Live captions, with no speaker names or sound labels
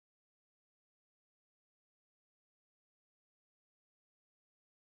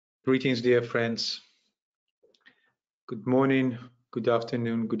Greetings, dear friends. Good morning, good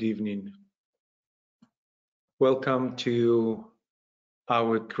afternoon, good evening. Welcome to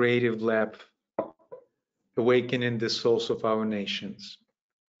our creative lab, Awakening the Souls of Our Nations.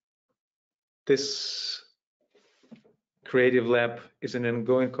 This creative lab is an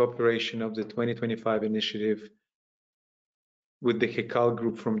ongoing cooperation of the 2025 initiative with the Hekal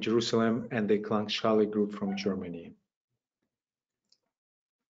group from Jerusalem and the Klangschale group from Germany.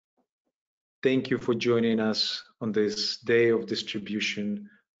 Thank you for joining us on this day of distribution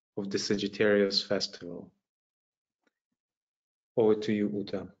of the Sagittarius Festival. Over to you,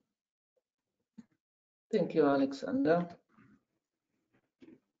 Uta. Thank you, Alexander.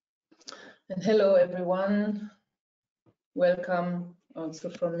 And hello, everyone. Welcome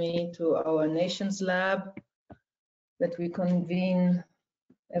also from me to our Nations Lab that we convene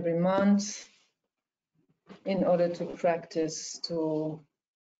every month in order to practice to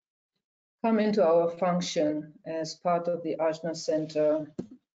come into our function as part of the Ajna Center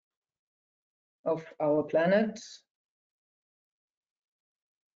of our planet.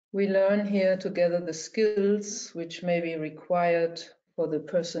 We learn here together the skills which may be required for the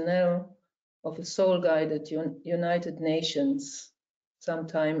personnel of a soul-guided United Nations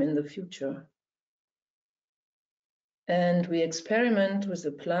sometime in the future. And we experiment with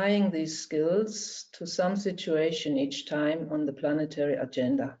applying these skills to some situation each time on the planetary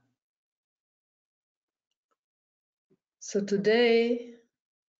agenda. So today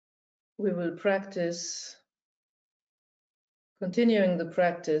we will practice, continuing the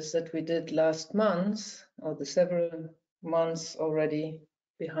practice that we did last month, or the several months already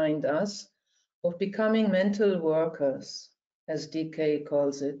behind us, of becoming mental workers, as DK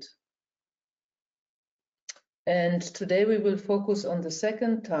calls it. And today we will focus on the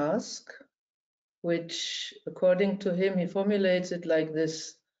second task, which, according to him, he formulates it like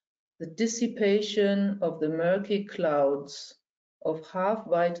this: the dissipation of the murky clouds of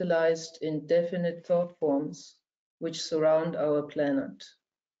half-vitalized indefinite thought forms which surround our planet.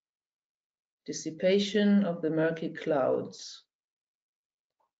 Dissipation of the murky clouds.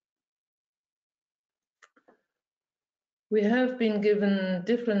 We have been given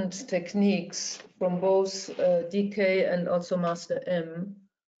different techniques from both DK and also Master M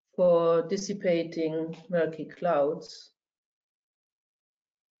for dissipating murky clouds.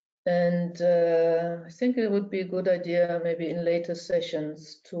 And I think it would be a good idea maybe in later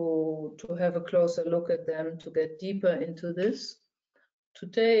sessions to have a closer look at them, to get deeper into this.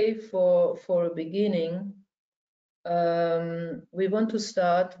 Today, for a beginning, we want to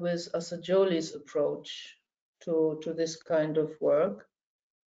start with Asajoli's approach to this kind of work.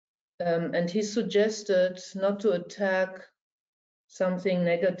 And he suggested not to attack something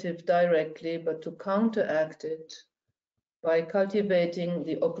negative directly, but to counteract it by cultivating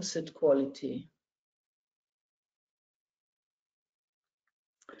the opposite quality.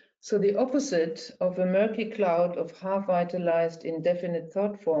 So the opposite of a murky cloud of half-vitalized indefinite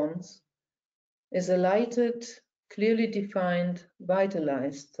thought forms is a lighted, clearly defined,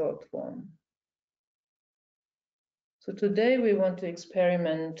 vitalized thought form. So today we want to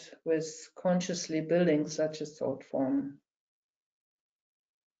experiment with consciously building such a thought form.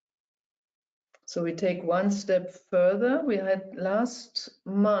 So we take one step further. We had last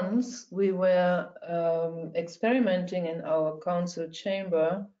month, we were experimenting in our council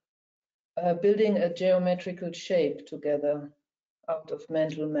chamber, building a geometrical shape together out of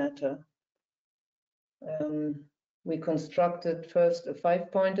mental matter. We constructed first a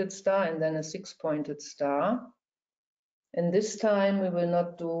 5-pointed star and then a 6-pointed star. And this time we will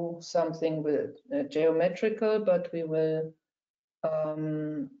not do something with geometrical, but we will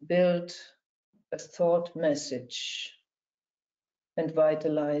build a thought message and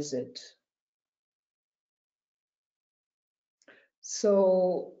vitalize it.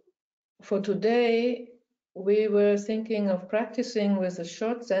 So for today, we were thinking of practicing with a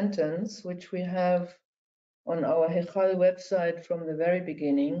short sentence, which we have on our Hekal website from the very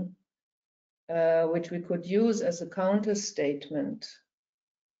beginning, which we could use as a counter statement,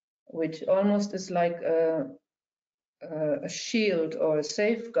 which almost is like a shield or a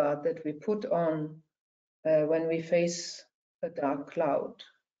safeguard that we put on when we face a dark cloud,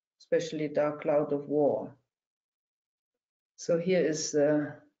 especially a dark cloud of war. So here is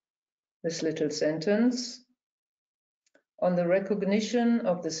this little sentence. On the recognition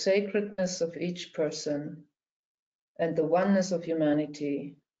of the sacredness of each person and the oneness of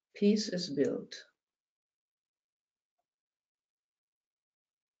humanity, peace is built.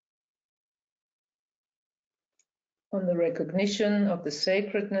 On the recognition of the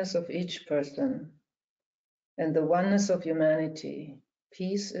sacredness of each person and the oneness of humanity,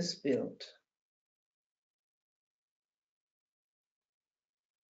 peace is built.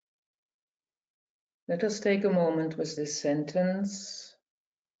 Let us take a moment with this sentence,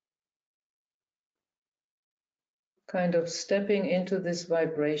 kind of stepping into this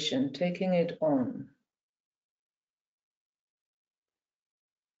vibration, taking it on.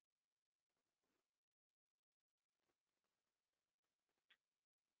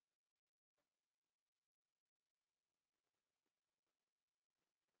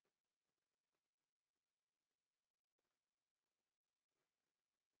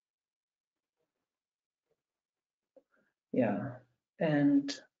 Yeah,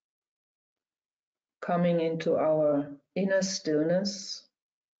 and coming into our inner stillness,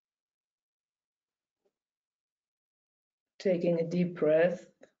 taking a deep breath,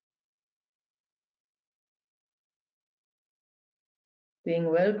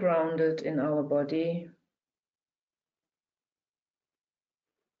 being well grounded in our body,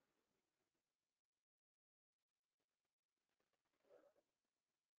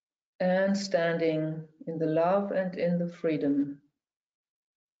 and standing in the love and in the freedom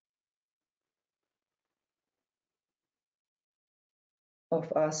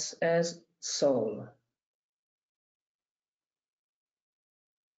of us as soul.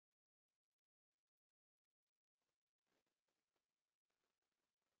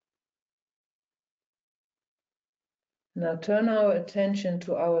 Now turn our attention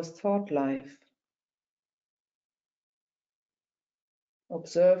to our thought life.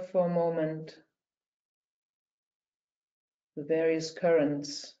 Observe for a moment the various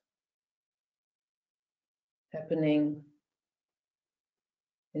currents happening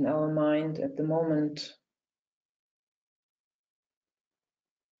in our mind at the moment.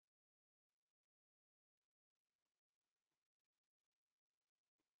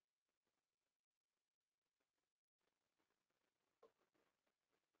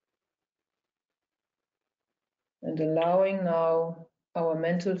 And allowing now our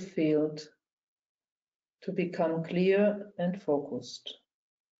mental field to become clear and focused.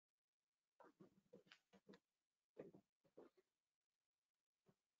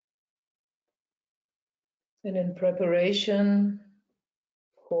 And in preparation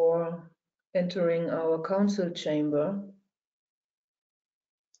for entering our council chamber,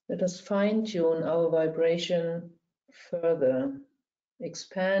 let us fine-tune our vibration further,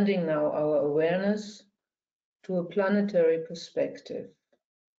 expanding now our awareness to a planetary perspective,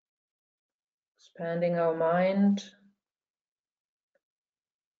 expanding our mind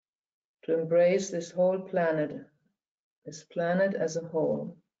to embrace this whole planet, this planet as a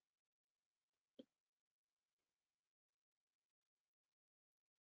whole.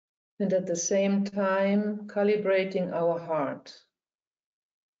 And at the same time, calibrating our heart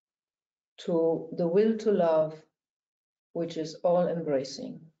to the will to love, which is all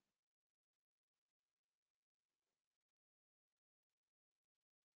embracing.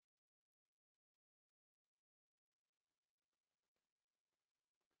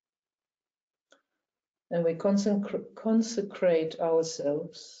 And we consecrate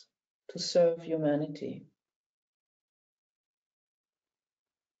ourselves to serve humanity.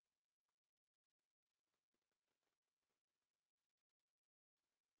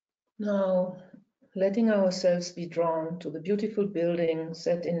 Now, letting ourselves be drawn to the beautiful building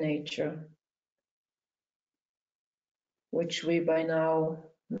set in nature, which we by now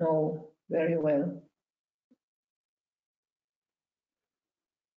know very well.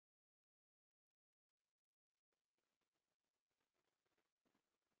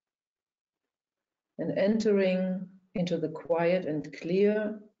 And entering into the quiet and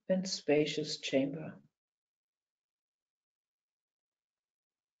clear and spacious chamber.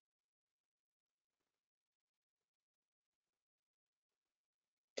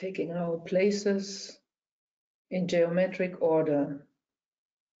 Taking our places in geometric order.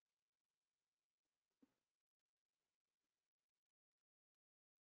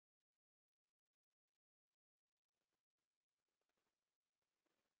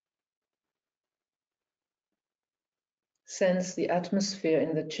 Sense the atmosphere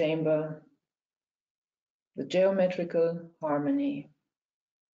in the chamber, the geometrical harmony.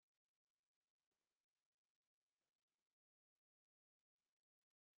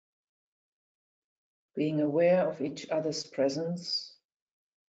 Being aware of each other's presence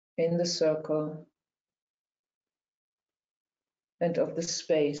in the circle and of the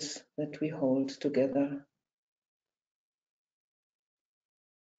space that we hold together.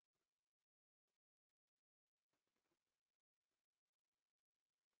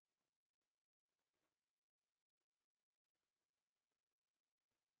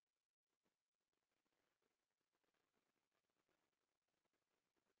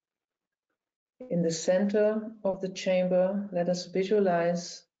 In the center of the chamber, let us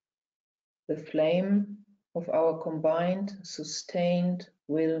visualize the flame of our combined, sustained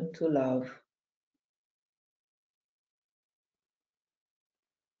will to love.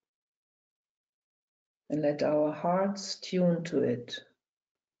 And let our hearts tune to it.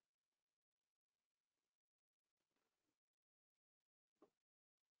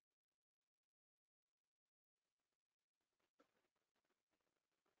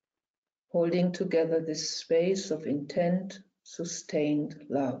 Holding together this space of intent, sustained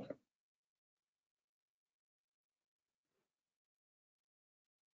love.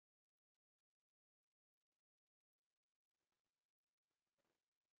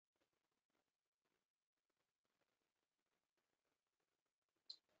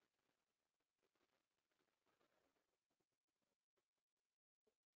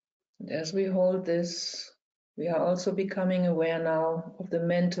 And as we hold this, we are also becoming aware now of the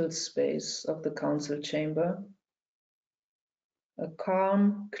mental space of the council chamber, a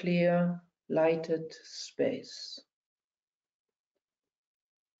calm, clear, lighted space.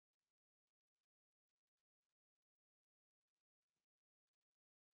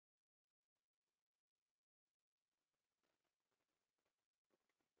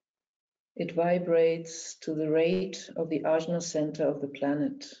 It vibrates to the rate of the Ajna center of the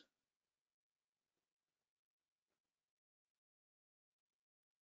planet.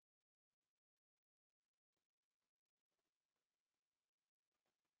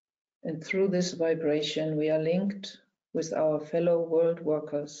 And through this vibration, we are linked with our fellow world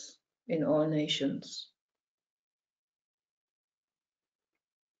workers in all nations.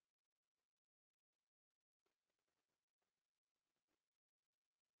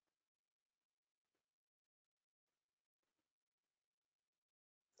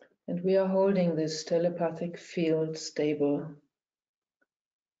 And we are holding this telepathic field stable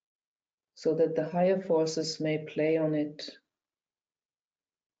so that the higher forces may play on it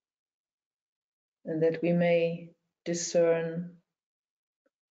and that we may discern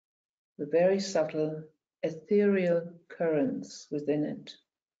the very subtle ethereal currents within it,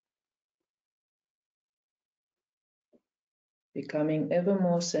 becoming ever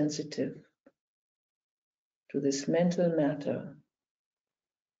more sensitive to this mental matter.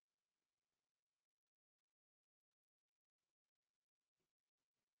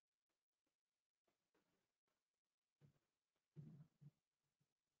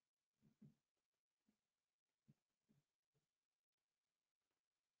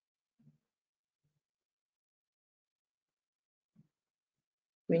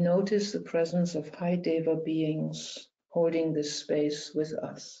 We notice the presence of high Deva beings holding this space with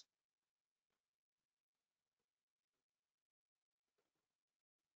us.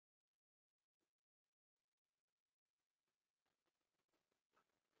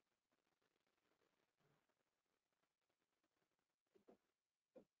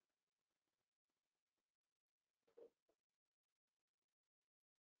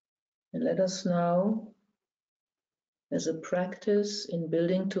 And let us now, as a practice in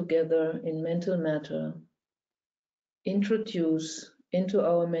building together in mental matter, introduce into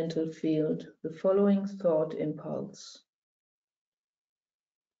our mental field the following thought impulse.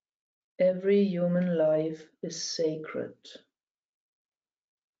 Every human life is sacred.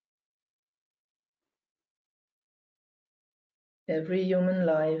 Every human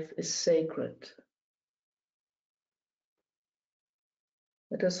life is sacred.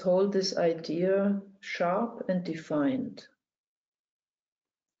 Let us hold this idea sharp and defined,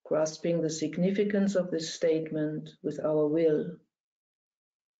 grasping the significance of this statement with our will,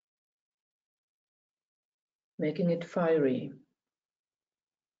 making it fiery.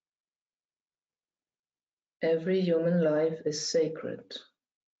 Every human life is sacred.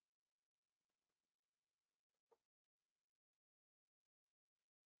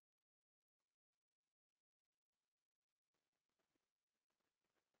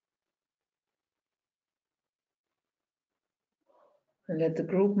 And let the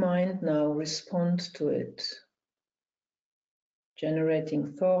group mind now respond to it,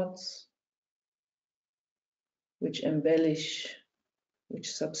 generating thoughts which embellish,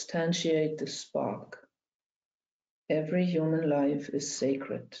 which substantiate the spark. Every human life is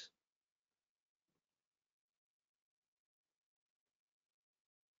sacred.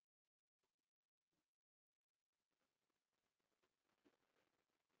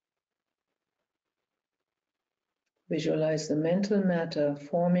 Visualize the mental matter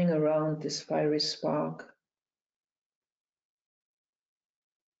forming around this fiery spark,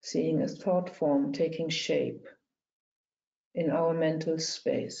 seeing a thought form taking shape in our mental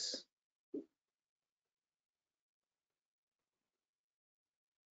space.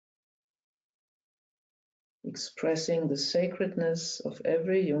 expressing the sacredness of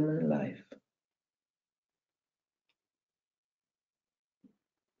every human life.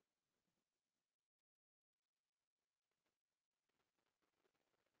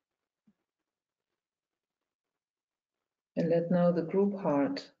 And let now the group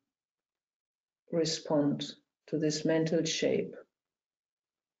heart respond to this mental shape,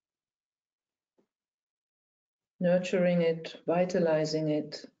 nurturing it, vitalizing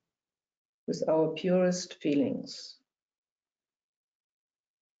it with our purest feelings.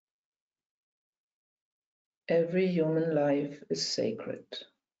 Every human life is sacred.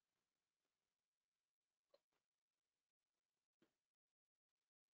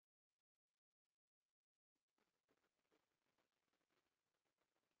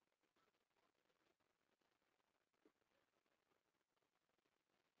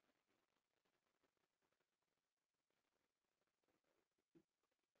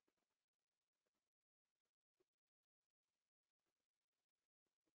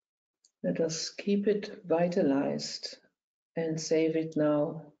 Let us keep it vitalized and save it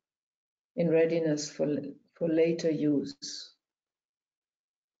now in readiness for later use.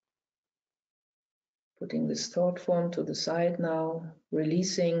 Putting this thought form to the side now,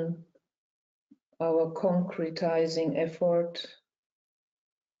 releasing our concretizing effort,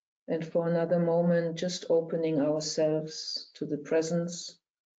 and for another moment just opening ourselves to the presence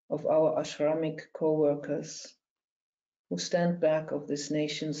of our ashramic co-workers who stand back of this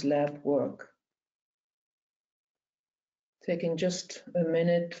nation's lab work. Taking just a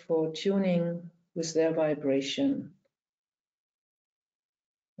minute for tuning with their vibration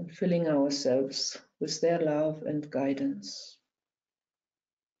and filling ourselves with their love and guidance.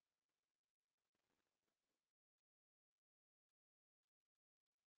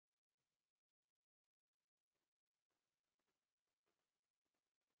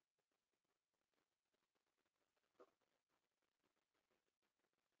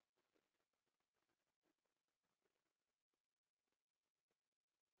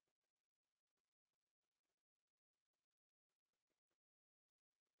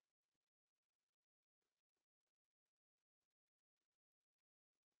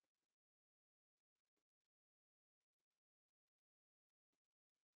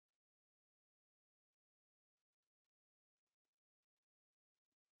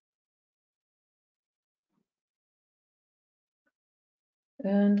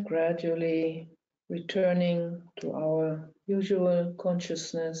 And gradually returning to our usual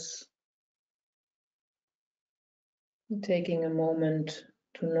consciousness, taking a moment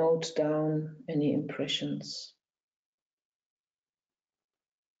to note down any impressions.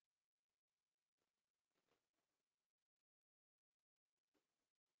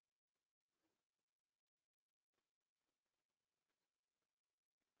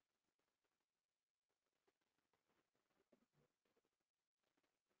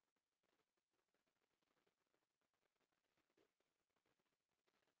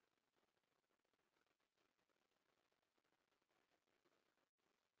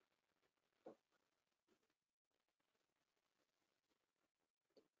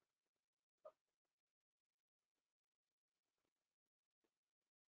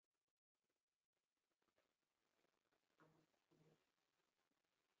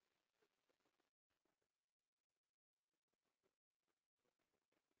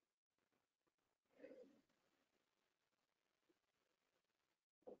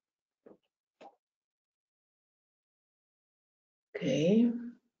 Okay,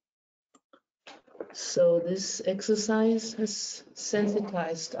 so this exercise has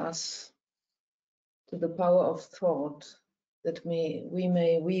sensitized us to the power of thought that we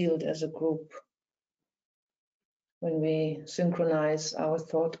may wield as a group when we synchronize our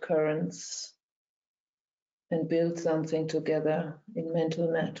thought currents and build something together in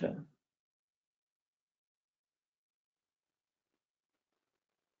mental matter.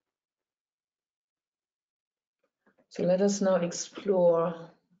 So let us now explore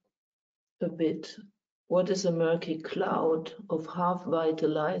a bit what is a murky cloud of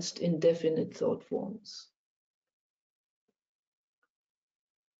half-vitalized indefinite thought forms.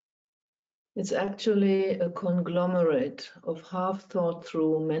 It's actually a conglomerate of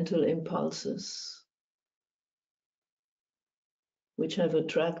half-thought-through mental impulses which have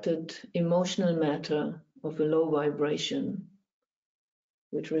attracted emotional matter of a low vibration,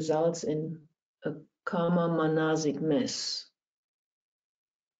 which results in a karma manasic mess.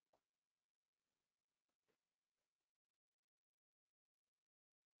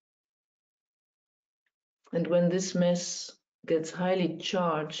 And when this mess gets highly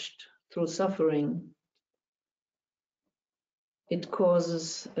charged through suffering, it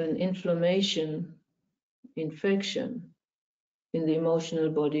causes an inflammation infection in the emotional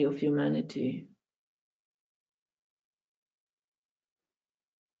body of humanity.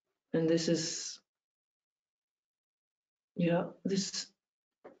 And this is, this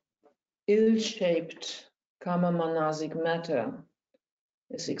ill-shaped karma manasic matter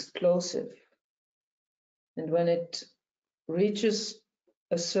is explosive. And when it reaches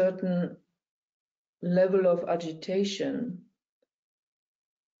a certain level of agitation,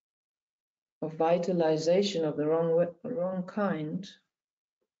 of vitalization of the wrong kind,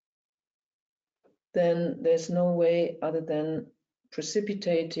 then there's no way other than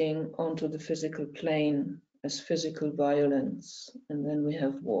precipitating onto the physical plane as physical violence, and then we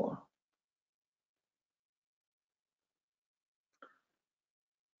have war.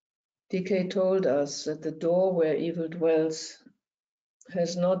 DK told us that the door where evil dwells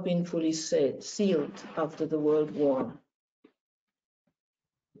has not been fully sealed after the World War.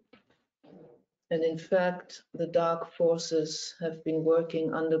 And in fact, the dark forces have been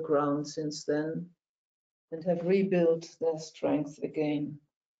working underground since then and have rebuilt their strength again.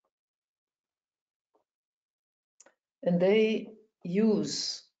 And they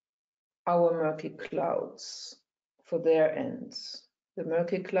use our murky clouds for their ends. The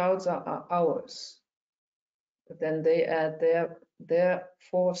murky clouds are ours, but then they add their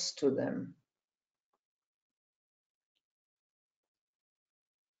force to them.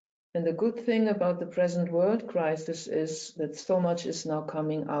 And the good thing about the present world crisis is that so much is now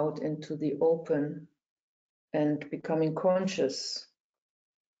coming out into the open and becoming conscious,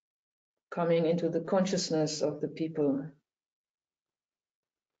 coming into the consciousness of the people.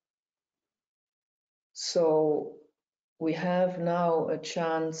 So we have now a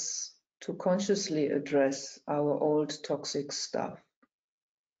chance to consciously address our old toxic stuff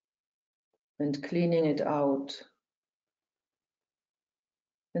and cleaning it out.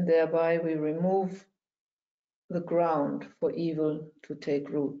 And thereby we remove the ground for evil to take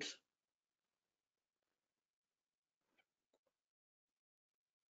root.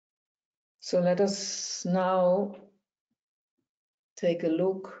 So let us now take a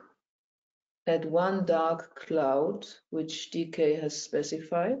look at one dark cloud which DK has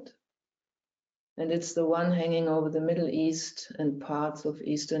specified, and it's the one hanging over the Middle East and parts of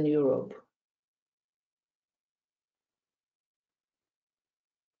Eastern Europe.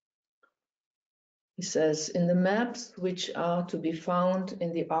 He says, in the maps which are to be found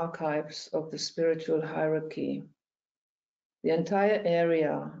in the archives of the spiritual hierarchy, the entire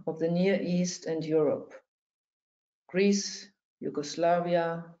area of the Near East and Europe, Greece,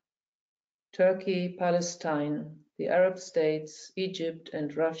 Yugoslavia, Turkey, Palestine, the Arab states, Egypt,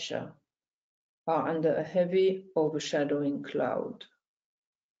 and Russia are under a heavy overshadowing cloud.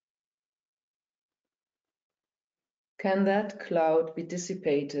 Can that cloud be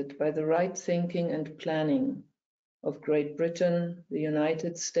dissipated by the right thinking and planning of Great Britain, the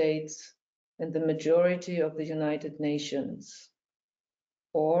United States, and the majority of the United Nations?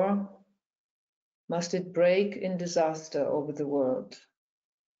 Or must it break in disaster over the world?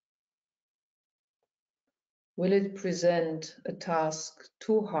 Will it present a task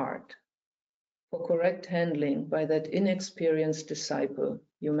too hard for correct handling by that inexperienced disciple,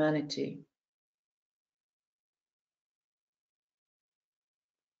 humanity?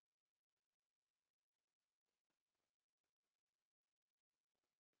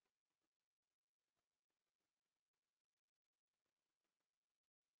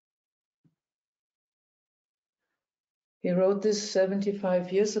 He wrote this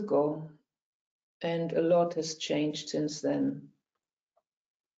 75 years ago, and a lot has changed since then.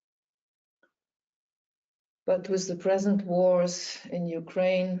 But with the present wars in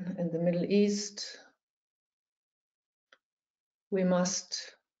Ukraine and the Middle East, we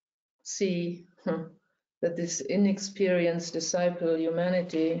must see that this inexperienced disciple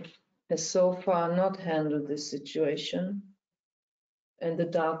humanity has so far not handled this situation, and the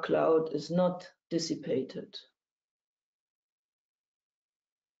dark cloud is not dissipated.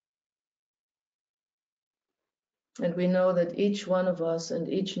 And we know that each one of us and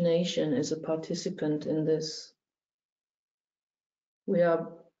each nation is a participant in this. We are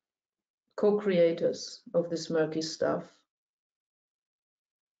co-creators of this murky stuff.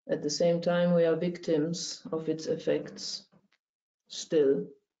 At the same time, we are victims of its effects still.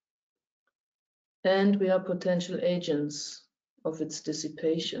 And we are potential agents of its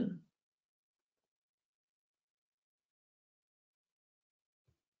dissipation.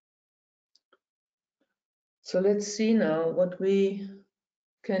 So let's see now what we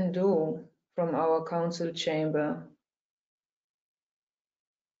can do from our council chamber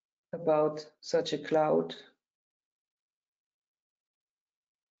about such a cloud.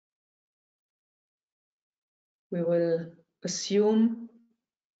 We will assume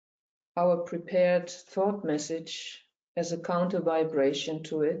our prepared thought message as a counter vibration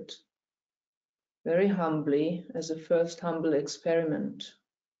to it, very humbly, as a first humble experiment.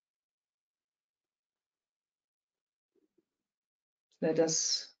 Let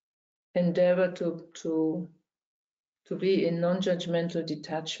us endeavor to be in non-judgmental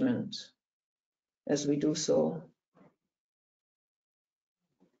detachment as we do so.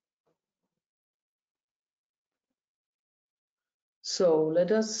 So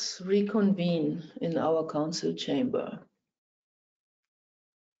let us reconvene in our council chamber.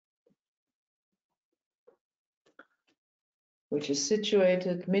 Which is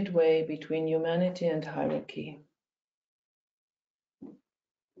situated midway between humanity and hierarchy.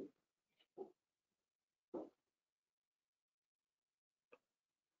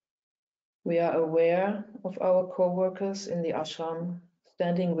 We are aware of our co-workers in the ashram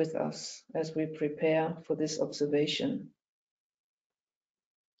standing with us as we prepare for this observation.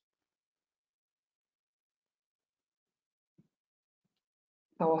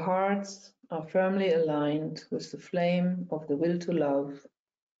 Our hearts are firmly aligned with the flame of the will to love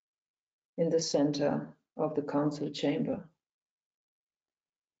in the center of the council chamber.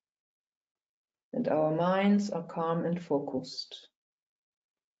 And our minds are calm and focused.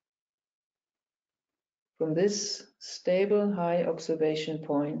 From this stable, high observation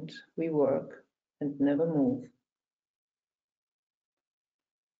point, we work and never move.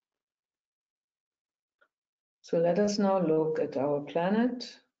 So let us now look at our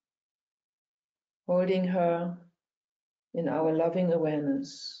planet, holding her in our loving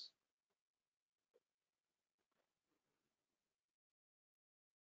awareness.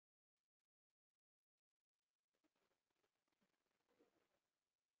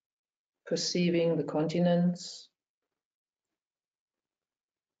 Perceiving the continents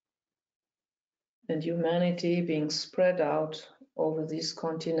and humanity being spread out over these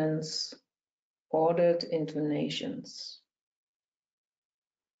continents, ordered into nations.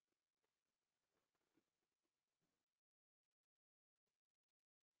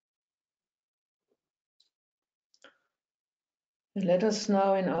 And let us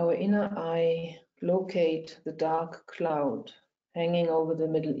now in our inner eye locate the dark cloud hanging over the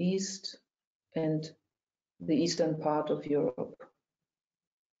Middle East and the eastern part of Europe.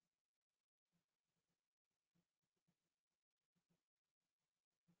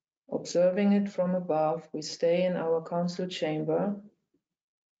 Observing it from above, we stay in our council chamber,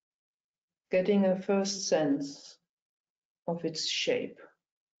 getting a first sense of its shape.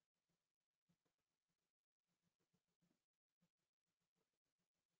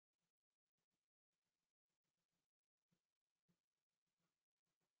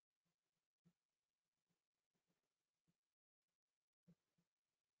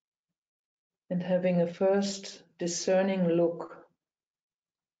 And having a first discerning look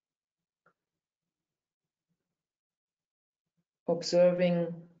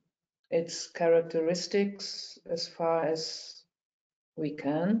observing its characteristics as far as we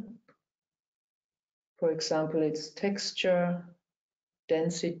can. For example, its texture,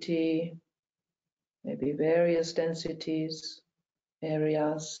 density, maybe various densities,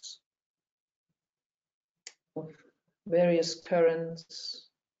 areas of various currents.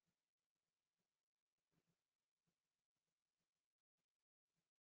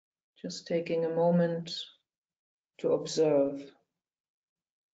 Just taking a moment to observe,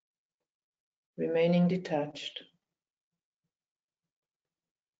 remaining detached.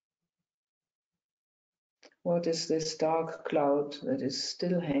 What is this dark cloud that is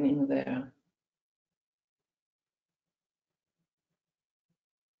still hanging there?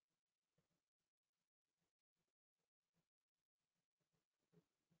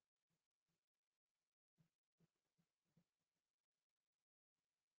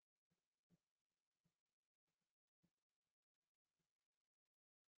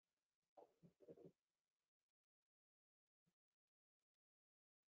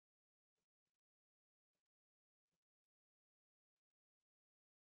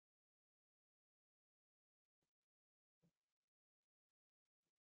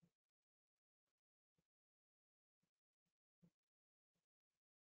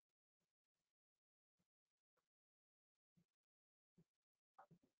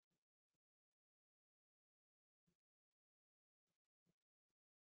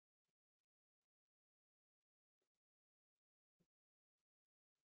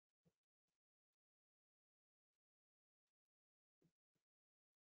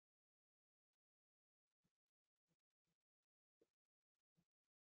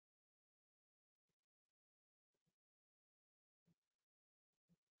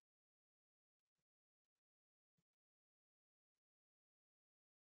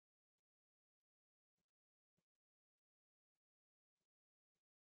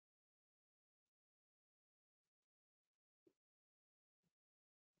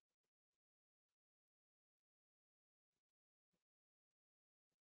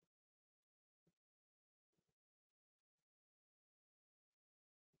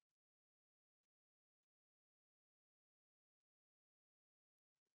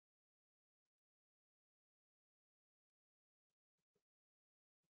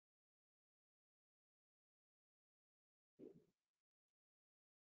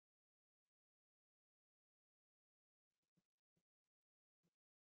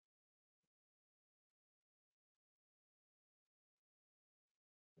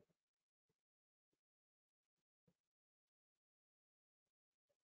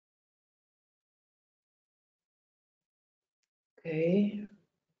 Okay.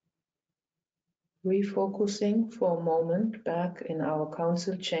 Refocusing for a moment back in our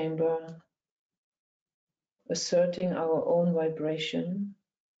council chamber, asserting our own vibration.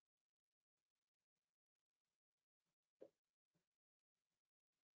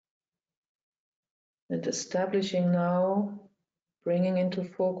 And establishing now, bringing into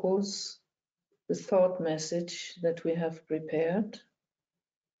focus the thought message that we have prepared.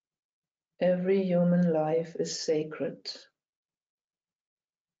 Every human life is sacred.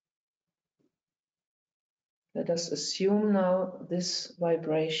 Let us assume now this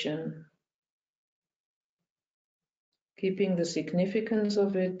vibration, keeping the significance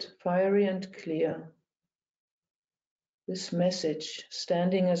of it fiery and clear. This message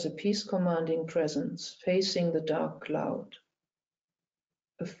standing as a peace-commanding presence, facing the dark cloud,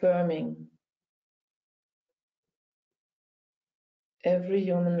 affirming every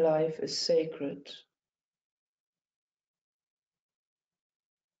human life is sacred.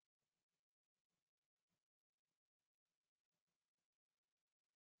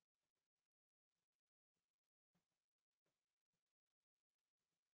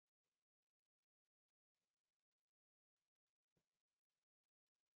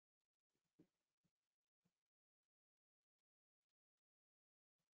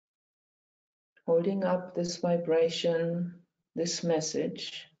 Holding up this vibration, this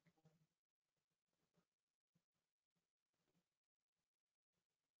message.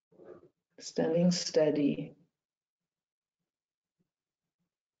 Standing steady.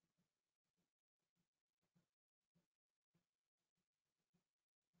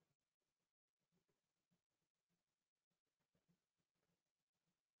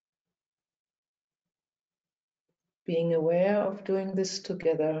 Being aware of doing this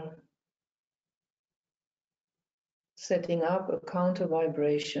together. Setting up a counter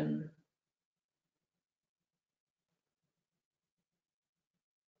vibration.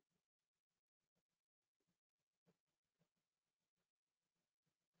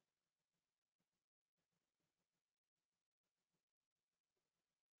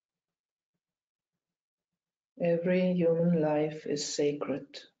 Every human life is sacred.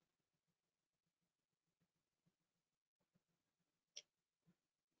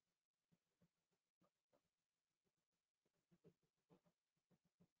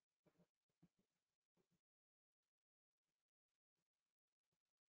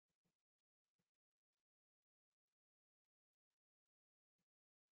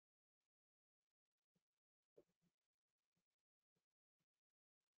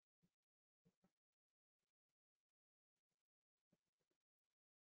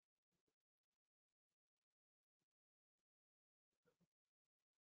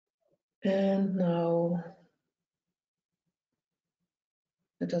 And now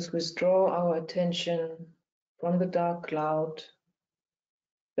let us withdraw our attention from the dark cloud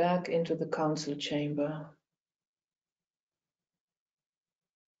back into the council chamber.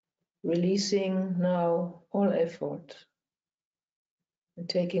 Releasing now all effort and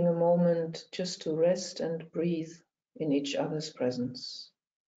taking a moment just to rest and breathe in each other's presence.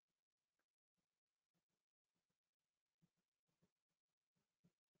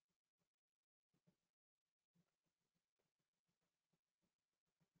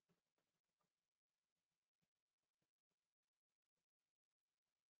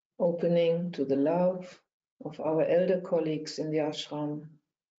 Opening to the love of our elder colleagues in the ashram,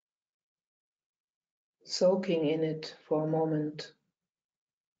 soaking in it for a moment.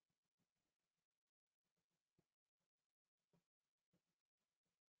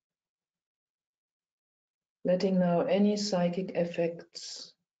 Letting now any psychic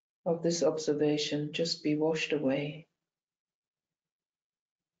effects of this observation just be washed away.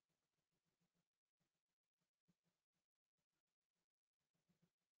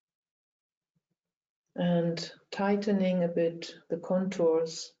 And tightening a bit the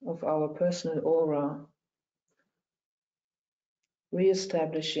contours of our personal aura,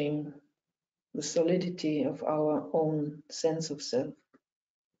 re-establishing the solidity of our own sense of self,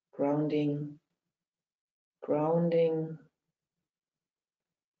 grounding, grounding,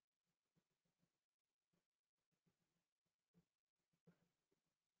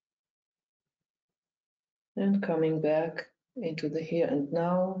 and coming back into the here and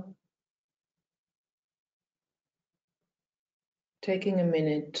now, taking a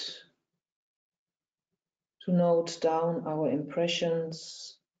minute to note down our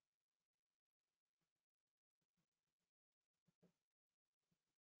impressions,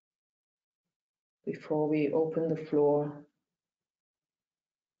 before we open the floor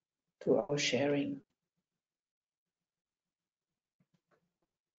to our sharing.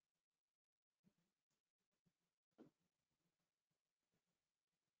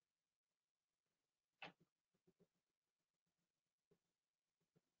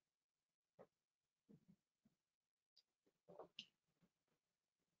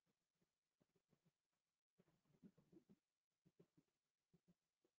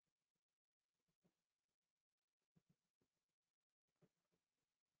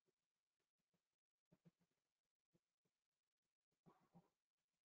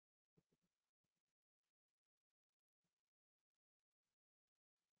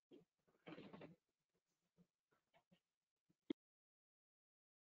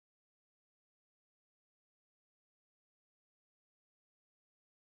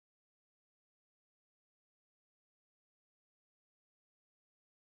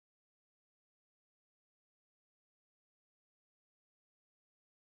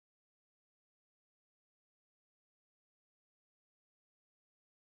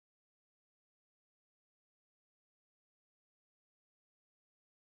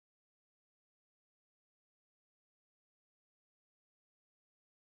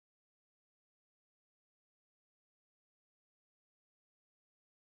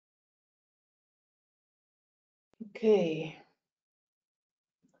 Okay,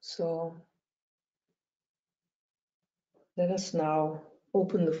 so let us now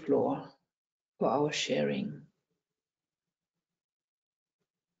open the floor for our sharing.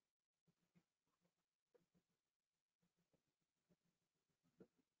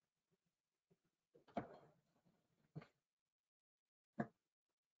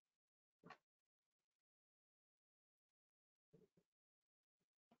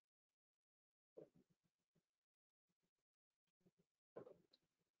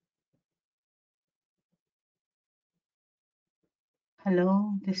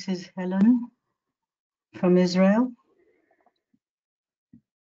 Hello, this is Helen from Israel.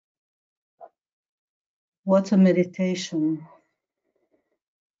 What a meditation.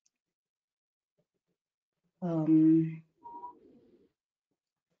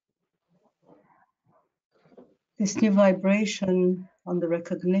 This new vibration on the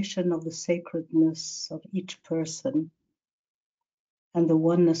recognition of the sacredness of each person and the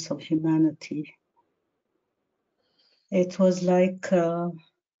oneness of humanity. It was like I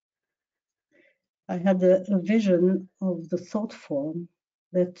had a vision of the thought form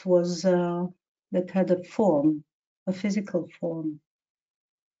that was that had a form, a physical form.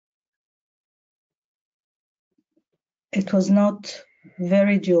 It was not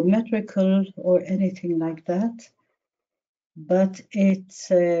very geometrical or anything like that, but it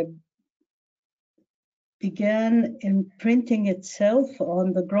began imprinting itself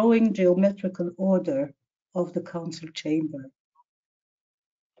on the growing geometrical order of the council chamber.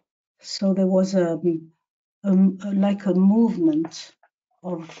 So there was like a movement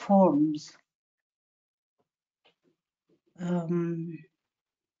of forms. And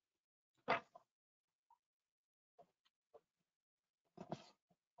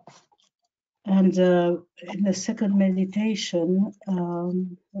in the second meditation,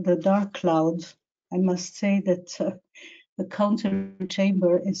 the dark cloud, I must say that the council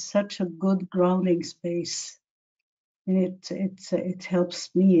chamber is such a good grounding space. And it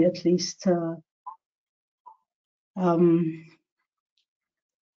helps me at least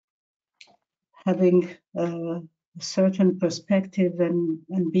having a certain perspective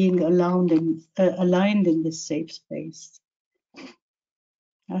and being aligned in this safe space.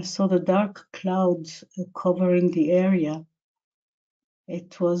 I saw the dark clouds covering the area.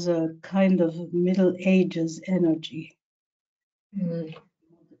 It was a kind of Middle Ages energy. Mm.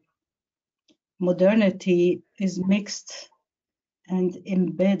 Modernity is mixed and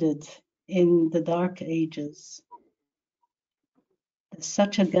embedded in the Dark Ages. There's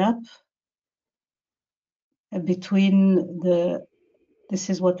such a gap between this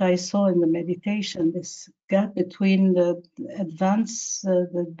is what I saw in the meditation, this gap between the advanced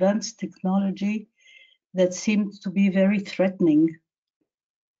technology that seemed to be very threatening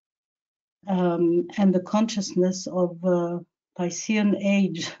and the consciousness of Piscean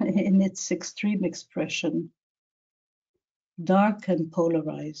age in its extreme expression, dark and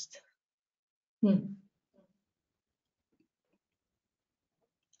polarized. Mm.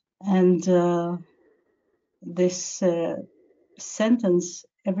 And this sentence,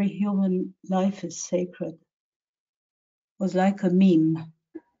 every human life is sacred, was like a meme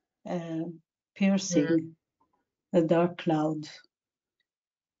piercing the dark cloud,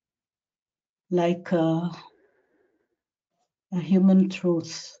 like a human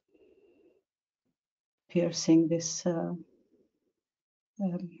truth piercing this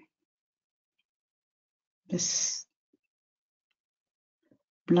this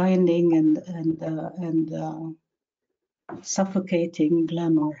blinding and suffocating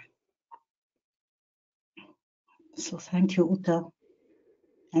glamour. So thank you, Uta,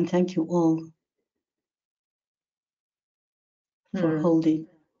 and thank you all for holding.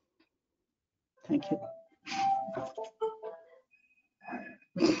 Thank you.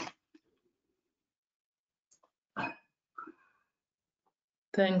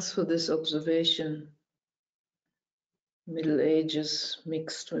 Thanks for this observation. Middle Ages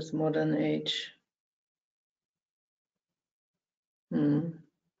mixed with modern age.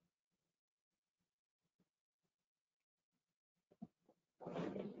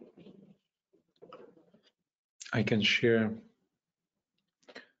 I can share.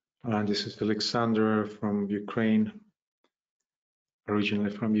 This is Alexander from Ukraine. Originally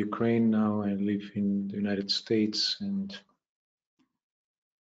from Ukraine, now I live in the United States, and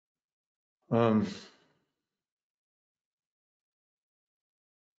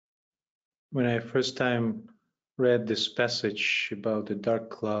when I first time read this passage about the dark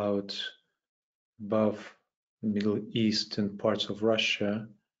cloud above the Middle East and parts of Russia,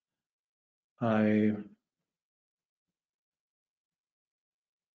 I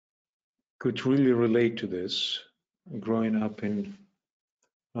could really relate to this growing up in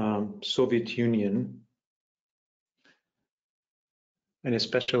Soviet Union, and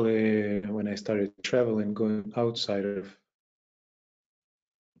especially when I started traveling, going outside of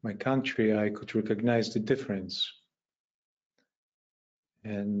my country, I could recognize the difference.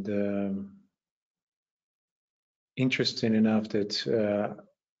 And interesting enough that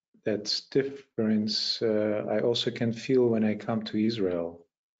that difference I also can feel when I come to Israel.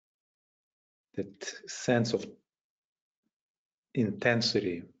 That sense of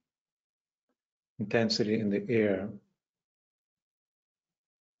intensity in the air.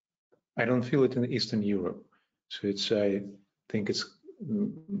 I don't feel it in Eastern Europe. So I think it's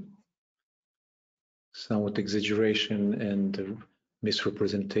somewhat exaggeration and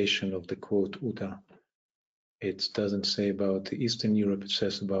misrepresentation of the quote Uta. It doesn't say about Eastern Europe, it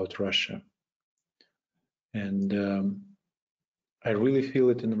says about Russia. And I really feel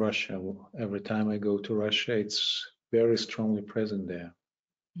it in Russia. Every time I go to Russia, it's very strongly present there.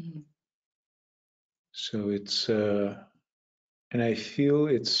 Mm. So it's, and I feel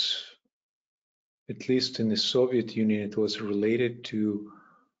it's, at least in the Soviet Union, it was related to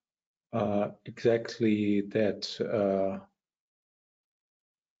exactly that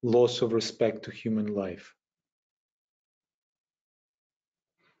loss of respect to human life.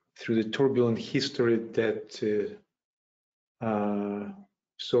 Through the turbulent history that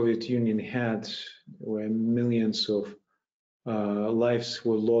Soviet Union had, where millions of lives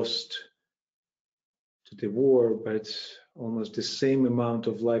were lost to the war, but almost the same amount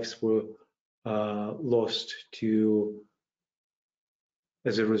of lives were lost to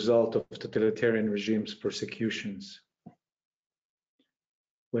as a result of totalitarian regimes' persecutions,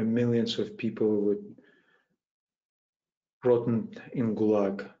 where millions of people were rotten in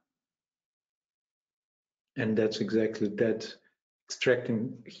Gulag. And that's exactly that,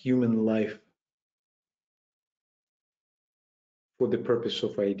 extracting human life for the purpose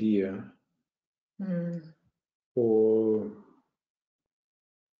of idea, or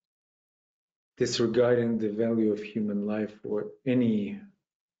disregarding the value of human life or any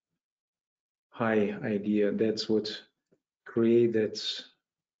high idea. That's what creates that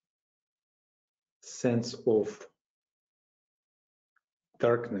sense of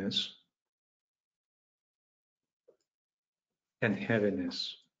darkness and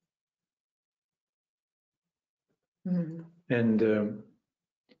heaviness. And I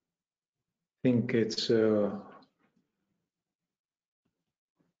think it's kind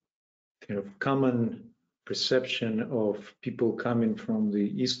of common perception of people coming from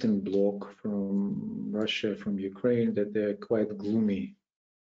the Eastern Bloc, from Russia, from Ukraine, that they're quite gloomy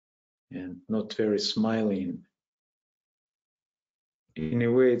and not very smiling. In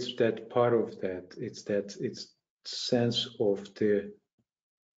a way, it's that part of that. It's sense of the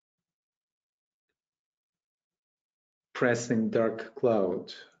pressing dark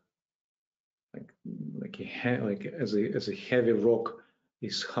cloud, like as a heavy rock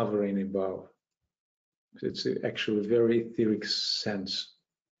is hovering above. It's actually a very etheric sense.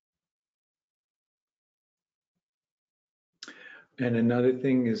 And another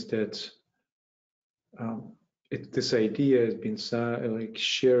thing is that this idea has been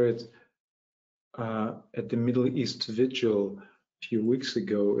shared at the Middle East Vigil a few weeks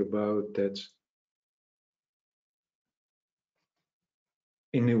ago, about that.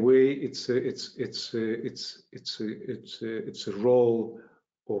 In a way, it's a role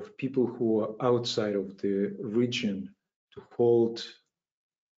of people who are outside of the region to hold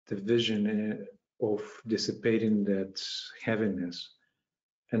the vision of dissipating that heaviness,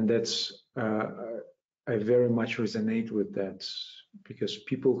 and that's I very much resonate with that, because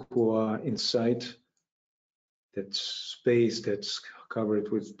people who are inside that space that's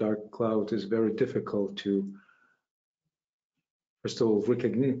covered with dark cloud is very difficult to, first of all,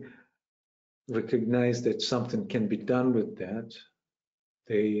 recognize that something can be done with that.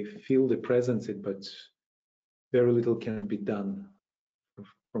 They feel the presence, but very little can be done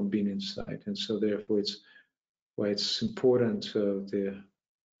from being inside. And so therefore it's why it's important, the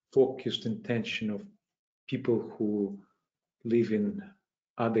focused intention of people who live in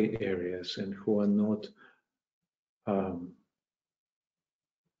other areas and who are not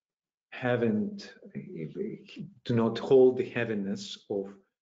do not hold the heaviness of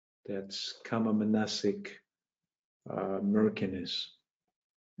that kama manasic murkiness.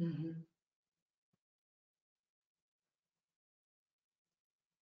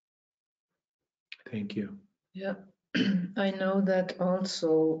 Thank you. Yeah, I know that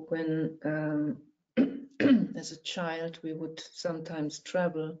also when as a child we would sometimes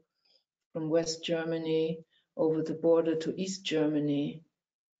travel from West Germany over the border to East Germany.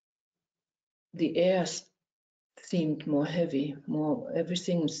 The air seemed more heavy,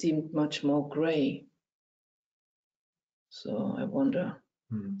 everything seemed much more gray. So I wonder,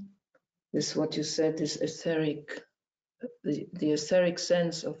 this what you said, this etheric, the etheric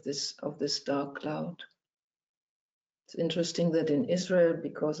sense of this dark cloud. It's interesting that in Israel,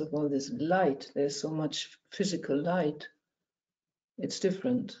 because of all this light, there's so much physical light, it's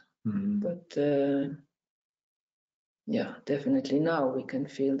different. But yeah, definitely now we can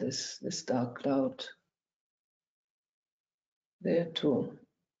feel this dark cloud there too.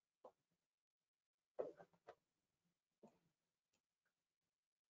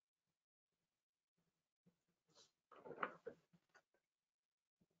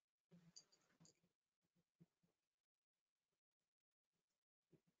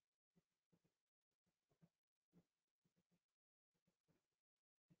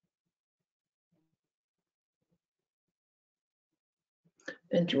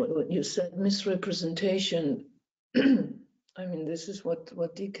 And what you said, misrepresentation. I mean, this is what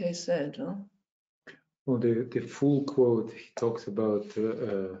DK said, huh? Well, the full quote, he talks about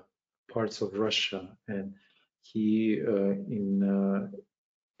parts of Russia, and he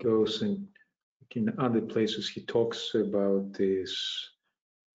goes and in other places he talks about these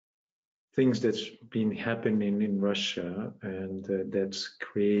things that's been happening in Russia, and that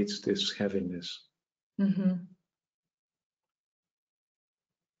creates this heaviness.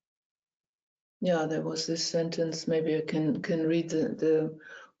 Yeah, there was this sentence. Maybe I can read the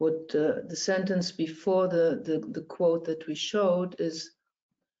sentence before the quote that we showed is,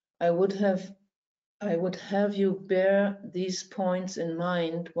 I would have you bear these points in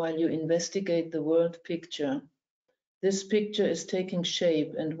mind while you investigate the world picture. This picture is taking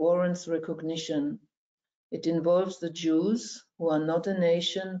shape and warrants recognition. It involves the Jews, who are not a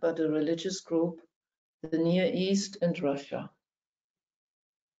nation but a religious group, the Near East and Russia.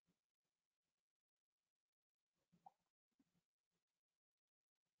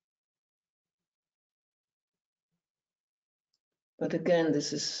 But again,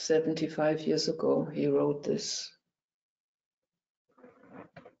 this is 75 years ago he wrote this.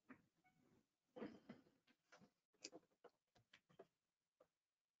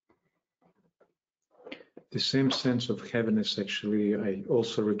 The same sense of heaviness, actually, I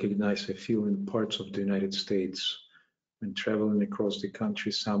also recognize, I feel in parts of the United States when traveling across the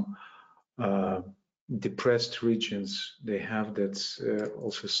country. Some depressed regions, they have that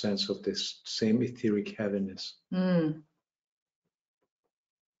also sense of this same etheric heaviness.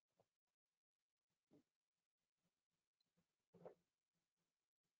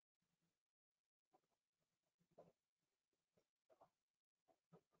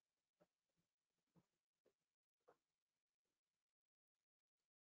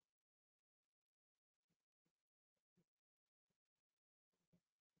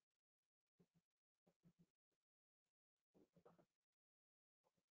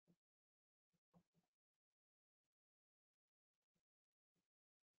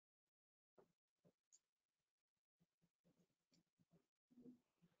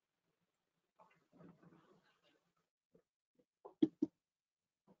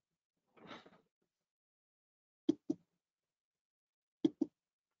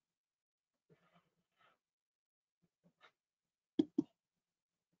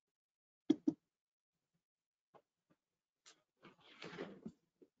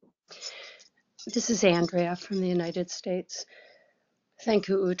 This is Andrea from the United States. Thank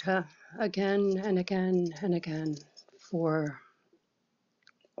you, Uta, again and again and again for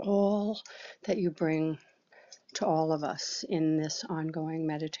all that you bring to all of us in this ongoing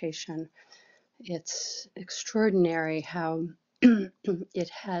meditation. It's extraordinary how it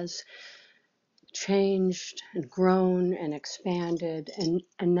has changed and grown and expanded and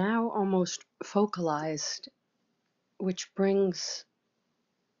now almost focalized, which brings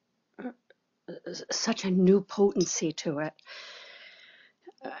such a new potency to it.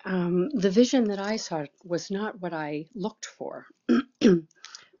 The vision that I saw was not what I looked for.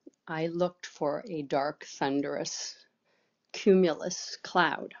 I looked for a dark, thunderous, cumulus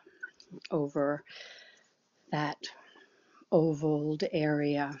cloud over that ovaled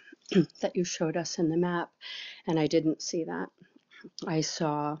area that you showed us in the map, and I didn't see that. I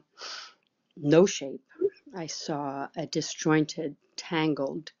saw no shape. I saw a disjointed,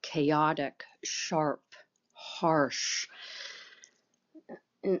 tangled, chaotic, sharp, harsh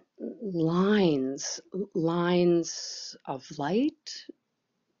lines of light,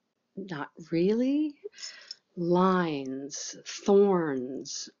 not really, lines,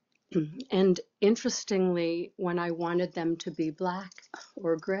 thorns. And interestingly, when I wanted them to be black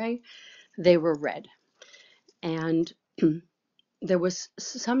or gray, they were red. And there was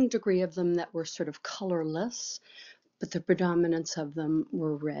some degree of them that were sort of colorless, but the predominance of them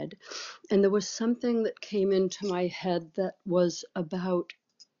were red. And there was something that came into my head that was about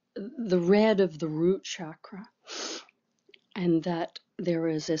the red of the root chakra, and that there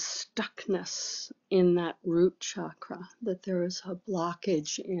is a stuckness in that root chakra, that there is a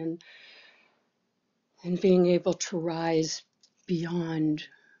blockage in being able to rise beyond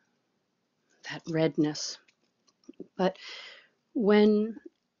that redness. But when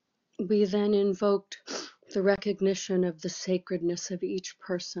we then invoked the recognition of the sacredness of each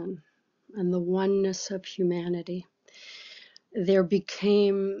person and the oneness of humanity, there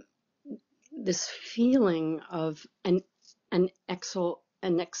became this feeling of an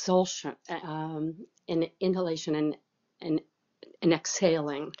exulsion, an inhalation and an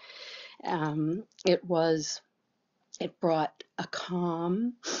exhaling. It brought a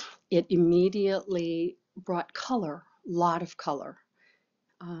calm. It immediately brought color, a lot of color,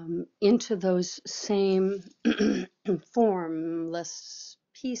 into those same formless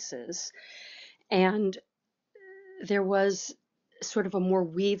pieces. And there was sort of a more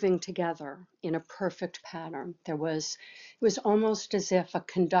weaving together in a perfect pattern. It was almost as if a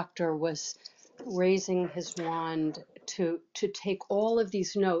conductor was raising his wand to take all of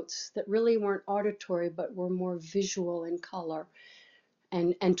these notes that really weren't auditory but were more visual in color,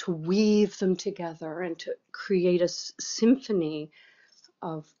 and to weave them together and to create a symphony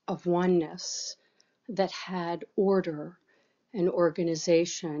of oneness that had order and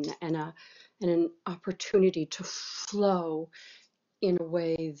organization and an opportunity to flow in a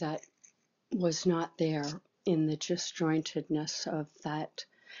way that was not there in the disjointedness of that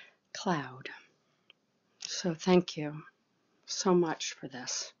cloud. So thank you so much for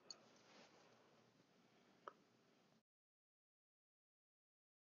this.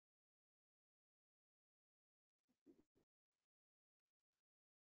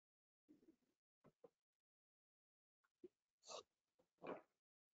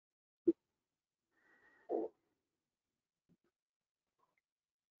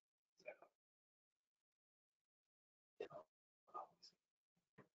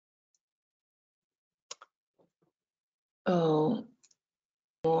 Oh,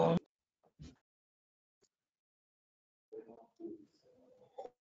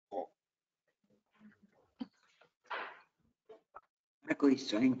 Marco is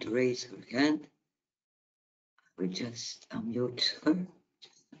trying to raise her hand. We just unmute her.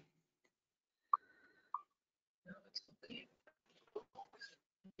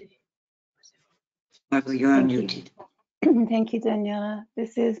 Marco, you're unmuted. Thank you, Daniela.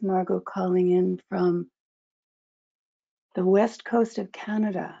 This is Margot calling in from the west coast of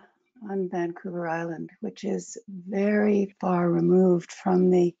Canada on Vancouver Island, which is very far removed from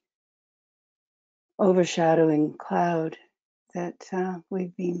the overshadowing cloud that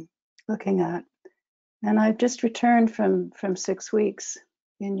we've been looking at. And I've just returned from 6 weeks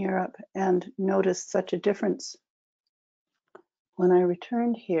in Europe and noticed such a difference when I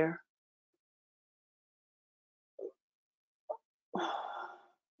returned here.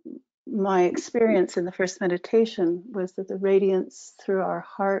 My experience in the first meditation was that the radiance through our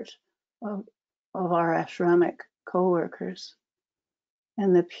heart of our ashramic co-workers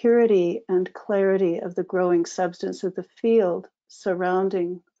and the purity and clarity of the growing substance of the field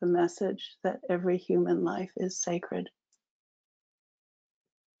surrounding the message that every human life is sacred.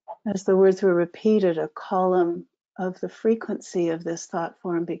 As the words were repeated, a column of the frequency of this thought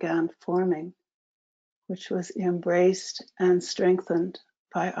form began forming, which was embraced and strengthened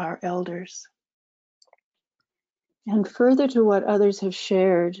by our elders. And further to what others have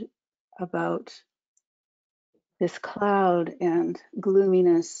shared about this cloud and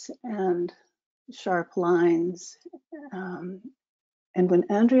gloominess and sharp lines, and when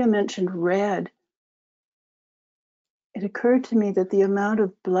Andrea mentioned red, it occurred to me that the amount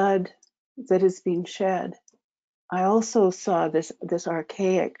of blood that is being shed, I also saw this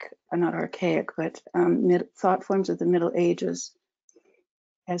archaic, not archaic, but thought forms of the Middle Ages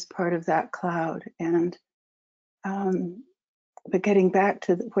as part of that cloud. And but getting back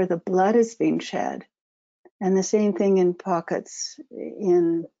to where the blood is being shed, and the same thing in pockets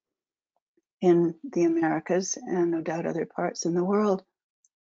in the Americas and no doubt other parts in the world,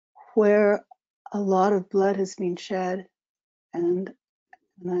 where a lot of blood has been shed, and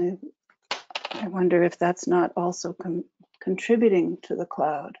I wonder if that's not also contributing to the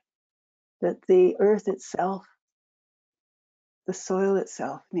cloud, that the earth itself, the soil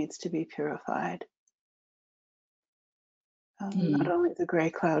itself needs to be purified. Not only the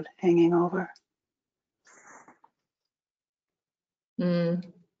gray cloud hanging over.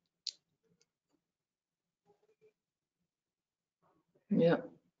 Yeah,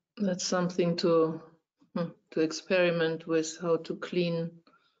 that's something to experiment with, how to clean,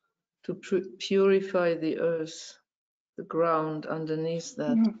 to purify the earth, the ground underneath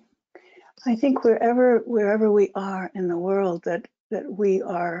that. I think wherever we are in the world, that we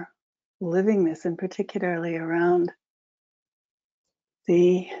are living this, and particularly around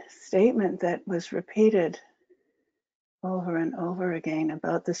the statement that was repeated over and over again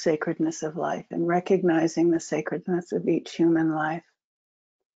about the sacredness of life and recognizing the sacredness of each human life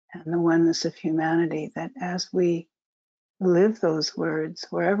and the oneness of humanity, that as we live those words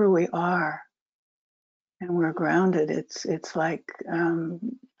wherever we are and we're grounded, it's like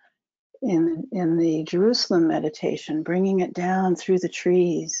in the Jerusalem meditation, bringing it down through the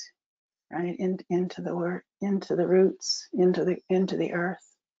trees, right, into the work, into the roots, into the earth.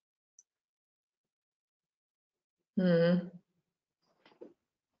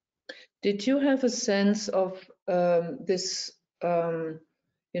 Did you have a sense of this?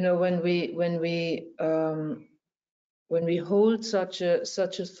 You know, when we hold such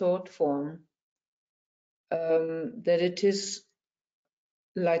a thought form, that it is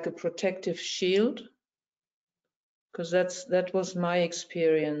like a protective shield, because that was my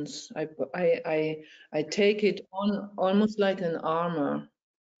experience. I take it on almost like an armor.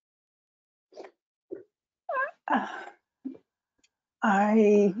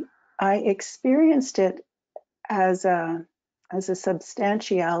 I experienced it as a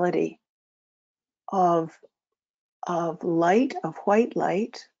substantiality of light, of white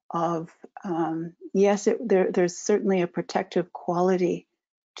light, of yes, there's certainly a protective quality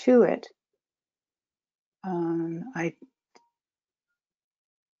to it.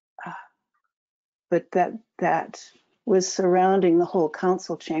 But that was surrounding the whole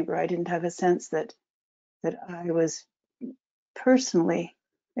council chamber. I didn't have a sense that I was personally.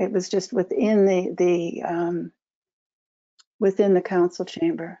 It was just within within the council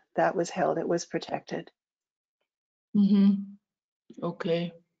chamber that was held. It was protected.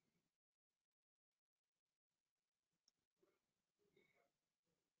 Okay.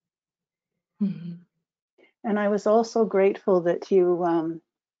 And I was also grateful that you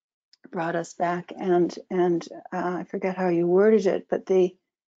brought us back and I forget how you worded it, but the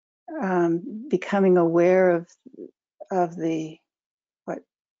becoming aware of the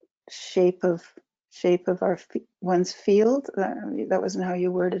shape of our one's field. That wasn't how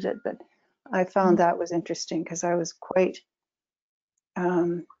you worded it, but I found that was interesting because I was quite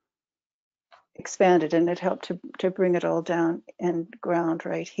expanded, and it helped to bring it all down and ground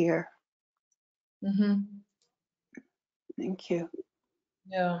right here. Thank you.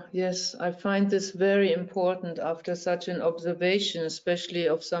 Yeah, yes, I find this very important after such an observation, especially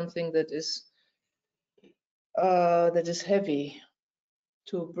of something that is heavy,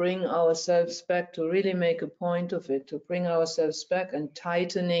 to bring ourselves back, to really make a point of it, to bring ourselves back and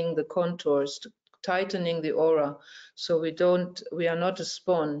tightening the contours, tightening the aura, so we are not a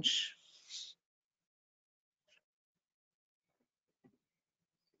sponge.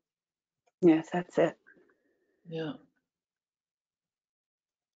 Yes, that's it. Yeah.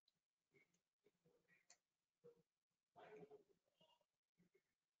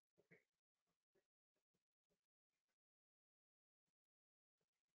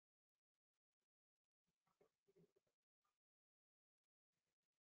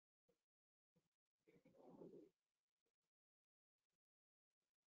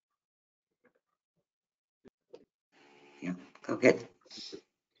 Yeah, go ahead.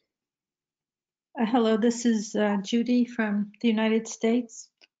 Hello, this is Judy from the United States.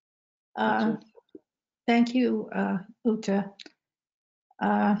 Thank you, Uta.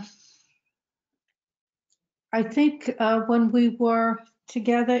 I think when we were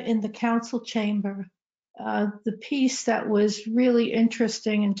together in the council chamber, the piece that was really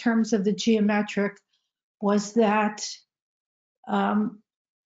interesting in terms of the geometric was that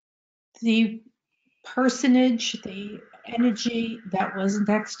the personage, the energy that was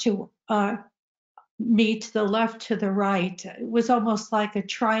next to me, to the left, to the right, it was almost like a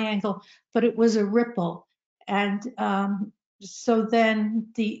triangle, but it was a ripple. And so then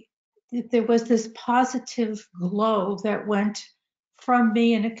there was this positive glow that went from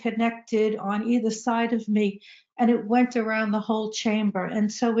me, and it connected on either side of me, and it went around the whole chamber.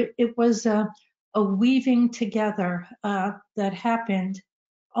 And so it was a weaving together that happened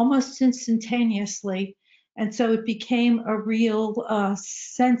almost instantaneously. And so it became a real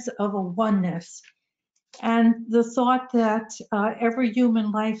sense of a oneness. And the thought that every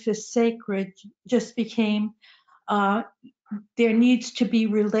human life is sacred just became, there needs to be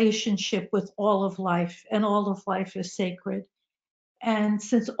relationship with all of life, and all of life is sacred. And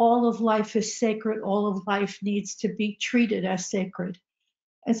since all of life is sacred, all of life needs to be treated as sacred.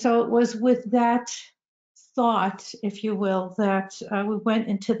 And so it was with that thought, if you will, that we went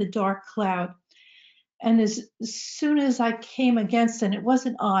into the dark cloud. And as soon as I came against, and it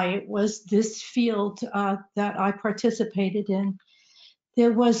wasn't I, it was this field that I participated in,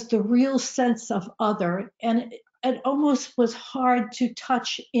 there was the real sense of other. And it almost was hard to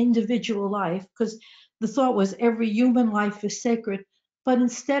touch individual life, because the thought was every human life is sacred. But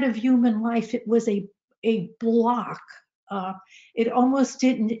instead of human life, it was a block. It almost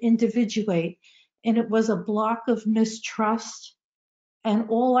didn't individuate. And it was a block of mistrust. And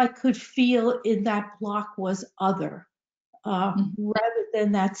all I could feel in that block was other, rather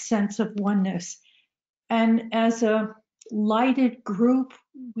than that sense of oneness. And as a lighted group,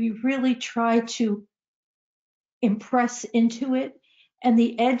 we really try to impress into it, and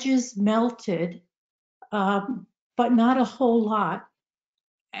the edges melted, but not a whole lot.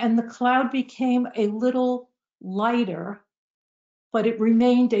 And the cloud became a little lighter, but it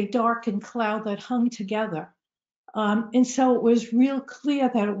remained a darkened cloud that hung together. And so it was real clear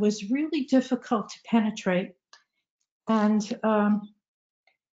that it was really difficult to penetrate, and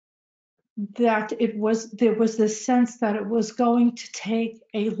that there was this sense that it was going to take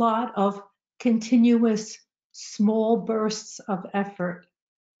a lot of continuous small bursts of effort,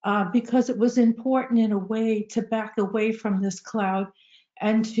 because it was important in a way to back away from this cloud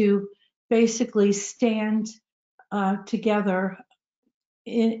and to basically stand together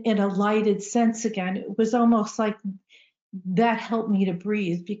in a lighted sense again. It was almost like that helped me to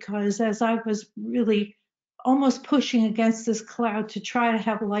breathe, because as I was really almost pushing against this cloud to try to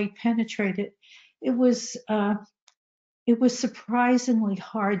have light penetrate it, it was surprisingly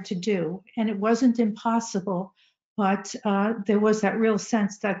hard to do, and it wasn't impossible, but there was that real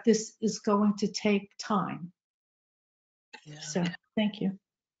sense that this is going to take time. Yeah. So thank you.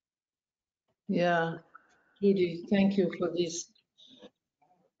 Yeah, Judy, thank you for these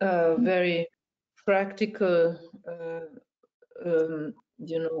very practical,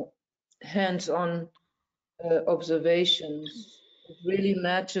 hands-on observations. It really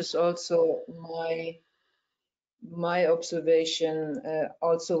matches also my observation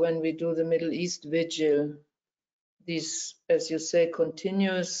also when we do the Middle East vigil. These, as you say,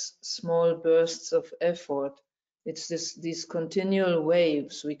 continuous small bursts of effort. It's these continual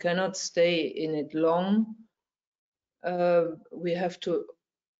waves. We cannot stay in it long. We have to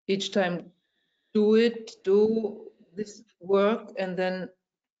each time do this work, and then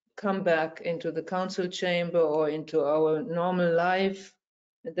come back into the council chamber or into our normal life,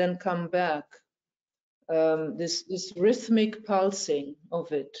 and then come back. This rhythmic pulsing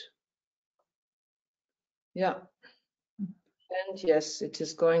of it. Yeah. And yes, it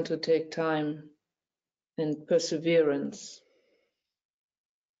is going to take time and perseverance.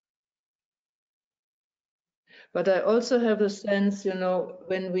 But I also have a sense,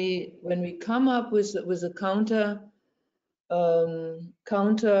 when we come up with a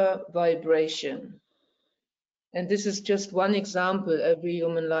counter vibration, and this is just one example. Every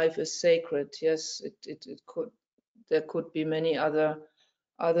human life is sacred. Yes, there could be many other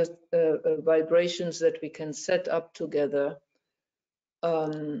vibrations that we can set up together.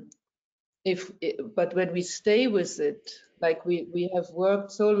 But when we stay with it, like we have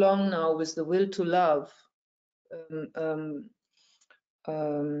worked so long now with the will to love,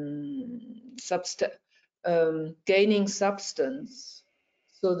 gaining substance,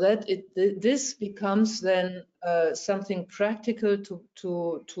 so that this becomes then something practical to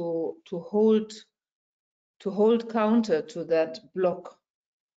hold counter to that block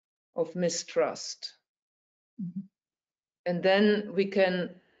of mistrust. Mm-hmm. And then we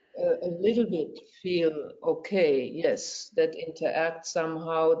can a little bit feel okay, yes, that interacts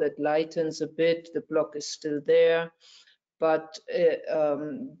somehow, that lightens a bit, the block is still there. But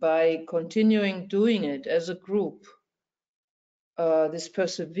by continuing doing it as a group, this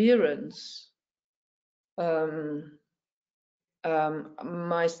perseverance, my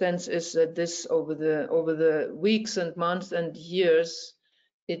sense is that this over the weeks and months and years,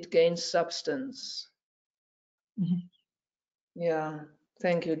 it gains substance. Mm-hmm. Yeah,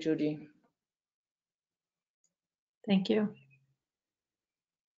 thank you, Judy. Thank you.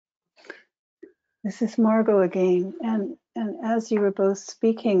 This is Margot again, and as you were both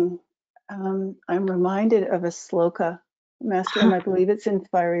speaking, I'm reminded of a sloka, Master, and I believe it's in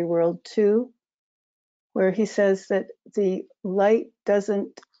Fiery World 2, where he says that the light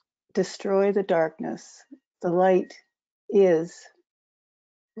doesn't destroy the darkness. The light is,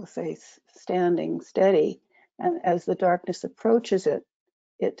 we'll say, standing steady, and as the darkness approaches it,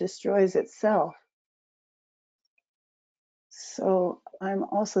 it destroys itself. So I'm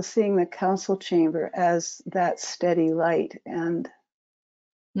also seeing the council chamber as that steady light and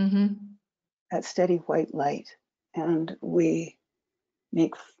that steady white light. And we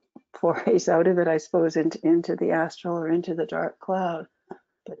make forays out of it, I suppose, into the astral or into the dark cloud.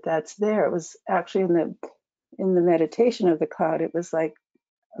 But that's there. It was actually in the meditation of the cloud, it was like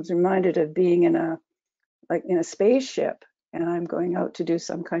I was reminded of being in a spaceship, and I'm going out to do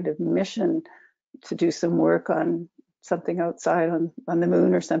some kind of mission, to do some work on something outside on the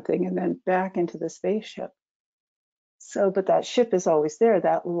moon or something, and then back into the spaceship. So, but that ship is always there.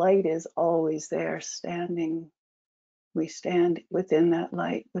 That light is always there, standing. We stand within that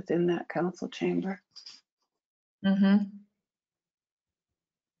light, within that council chamber.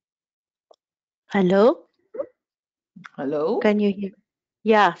 Hello, Hello. can you hear?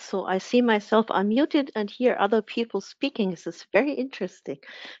 Yeah, so I see myself unmuted and hear other people speaking. This is very interesting.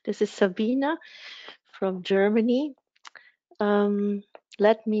 This is Sabina from Germany.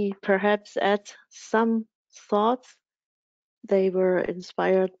 Let me perhaps add some thoughts. They were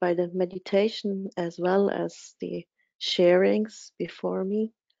inspired by the meditation as well as the sharings before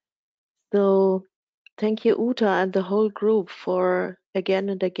me. So thank you, Uta, and the whole group for again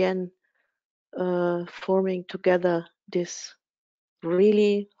and again forming together this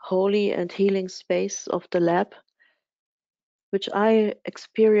really holy and healing space of the lab, which I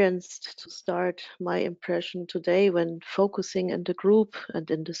experienced to start my impression today when focusing in the group and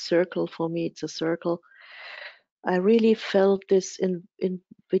in the circle. For me, it's a circle. I really felt this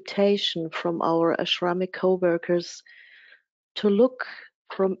invitation from our ashramic co-workers to look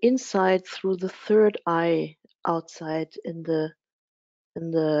from inside through the third eye outside in the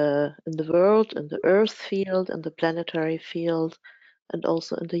world, in the earth field, and the planetary field, and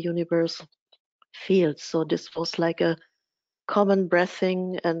also in the universal field. So this was like a common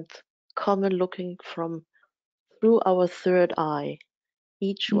breathing and common looking from through our third eye,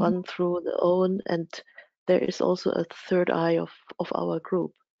 each one through the own, and there is also a third eye of our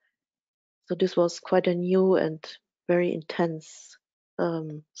group. So this was quite a new and very intense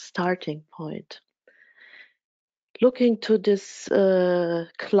starting point. Looking to this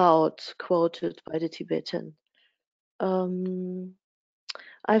cloud quoted by the Tibetan,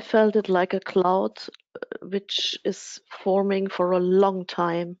 I felt it like a cloud which is forming for a long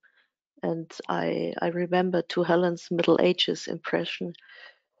time. And I remember to Helen's Middle Ages impression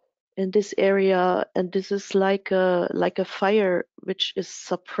in this area, and this is like a fire which is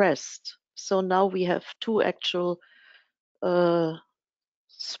suppressed. So now we have two actual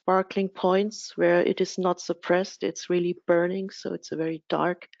sparkling points where it is not suppressed, it's really burning. So it's a very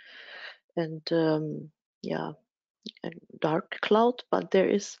dark and dark cloud, but there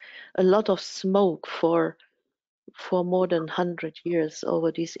is a lot of smoke for more than 100 years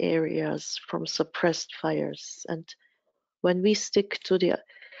over these areas from suppressed fires. And when we stick to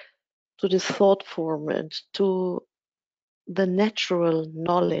this thought form and to the natural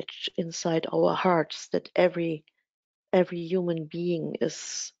knowledge inside our hearts that every human being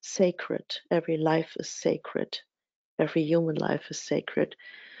is sacred, every life is sacred, every human life is sacred.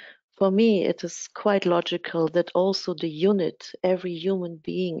 For me, it is quite logical that also the unit every human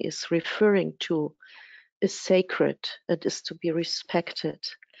being is referring to is sacred and is to be respected.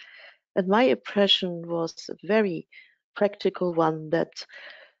 And my impression was a very practical one, that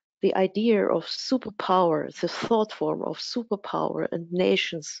the idea of superpower, the thought form of superpower and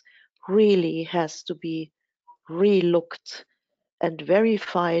nations really has to be relooked and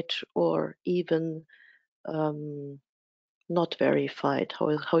verified, or even not verified.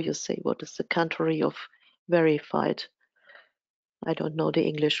 How you say, what is the contrary of verified? I don't know the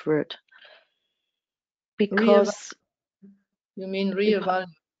English word. Because you mean reevaluate?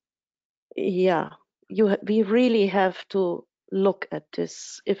 Yeah, we really have to look at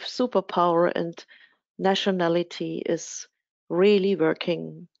this. If superpower and nationality is really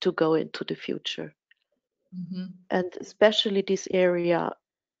working to go into the future, and especially this area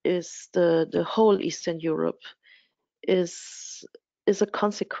is the whole Eastern Europe is a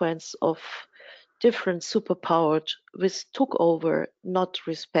consequence of different superpowers which took over, not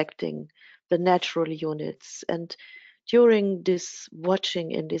respecting the natural units. And during this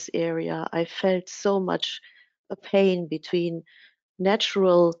watching in this area, I felt so much a pain between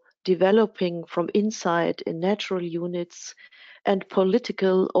natural developing from inside in natural units and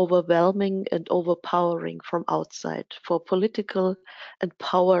political overwhelming and overpowering from outside for political and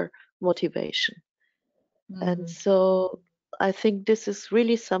power motivation. And so I think this is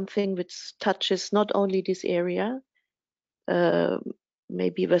really something which touches not only this area,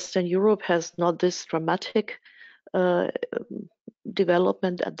 maybe Western Europe has not this dramatic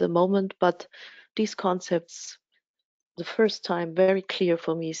development at the moment, but these concepts, the first time very clear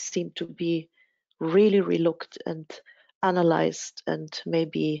for me, seemed to be really relooked and analyzed and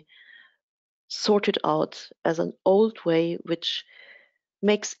maybe sorted out as an old way, which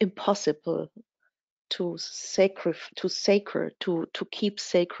makes impossible to keep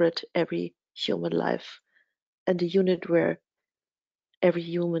sacred every human life and a unit where every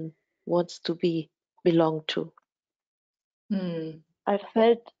human wants to belong to. Hmm. I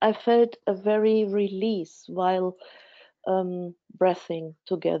felt a very release while breathing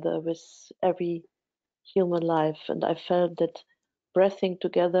together with every human life, and I felt that breathing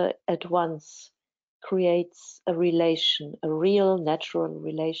together at once creates a relation, a real natural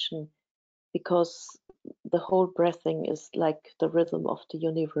relation, because the whole breathing is like the rhythm of the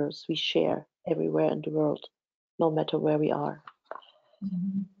universe we share everywhere in the world, no matter where we are.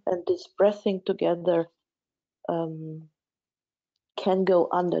 Mhm. And this breathing together can go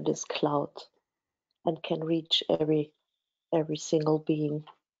under this cloud and can reach every single being.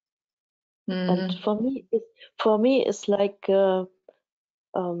 And Mhm. for me, it's like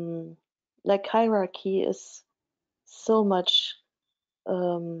hierarchy is so much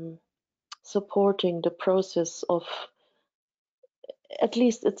supporting the process of, at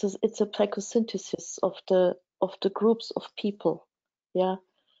least it's a psychosynthesis of the groups of people, yeah.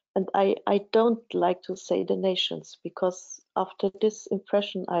 And I don't like to say the nations, because after this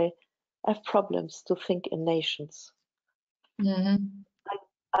impression I have problems to think in nations. Mhm.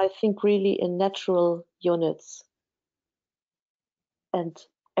 I think really in natural units, and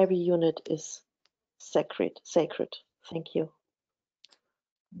every unit is sacred. Thank you.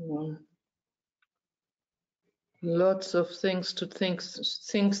 Yeah. Lots of things to think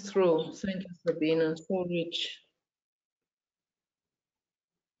through. Thank you, Sabine. So rich.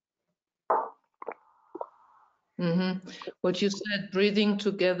 What you said, breathing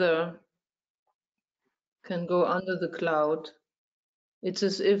together can go under the cloud. It's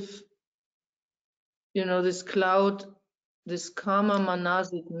as if, this cloud, this karma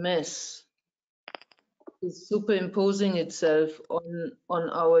manasic mess is superimposing itself on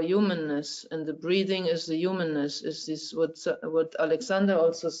our humanness, and the breathing is the humanness, is this what Alexander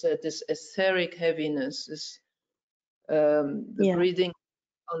also said, this etheric heaviness, is the Yeah. breathing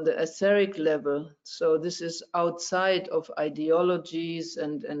on the etheric level. So this is outside of ideologies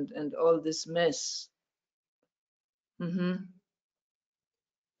and all this mess.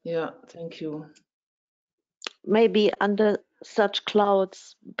 Yeah, thank you. Maybe under such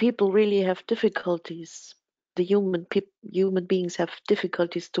clouds, people really have difficulties. The human beings have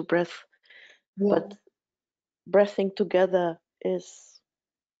difficulties to breathe, Yeah. but breathing together is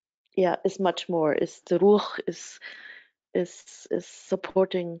much more. Is the ruach is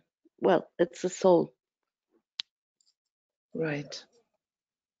supporting. Well, it's the soul. Right.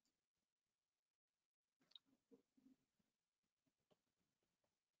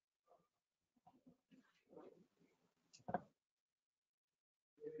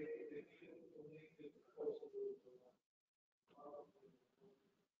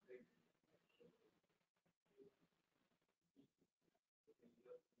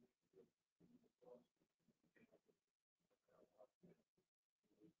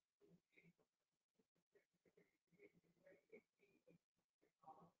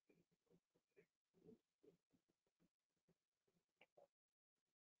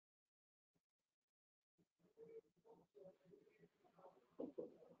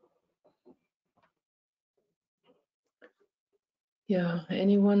 Yeah,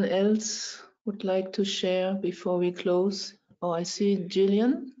 anyone else would like to share before we close? Oh, I see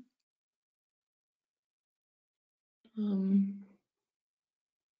Gillian. And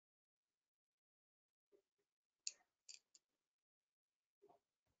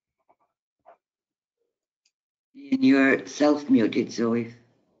you're self-muted, so if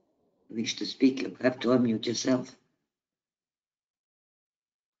you wish to speak, you have to unmute yourself.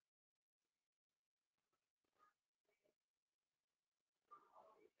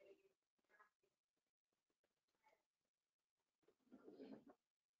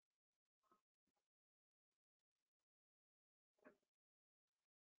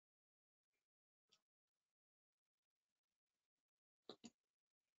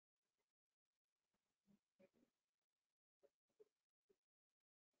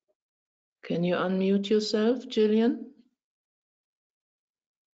 Can you unmute yourself, Gillian?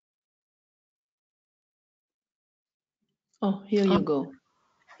 Oh, here you go.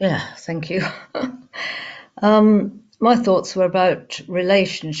 Yeah, thank you. My thoughts were about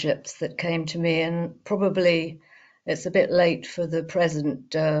relationships that came to me, and probably it's a bit late for the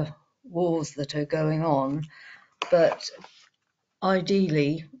present wars that are going on, but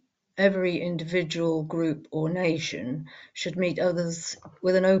ideally every individual group or nation should meet others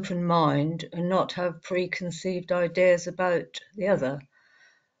with an open mind and not have preconceived ideas about the other.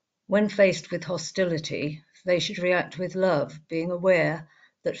 When faced with hostility, they should react with love, being aware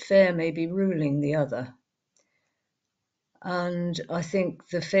that fear may be ruling the other. And I think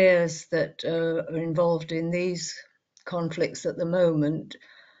the fears that are involved in these conflicts at the moment,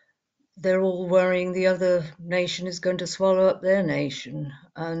 they're all worrying the other nation is going to swallow up their nation.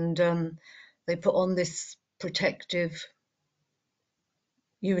 And they put on this protective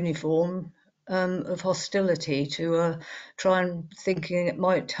uniform of hostility to try and thinking it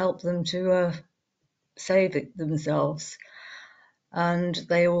might help them to save it themselves. And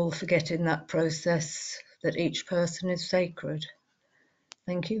they all forget in that process that each person is sacred.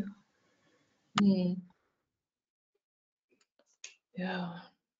 Thank you. Yeah.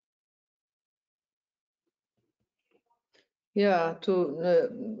 Yeah,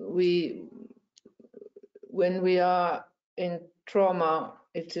 when we are in trauma,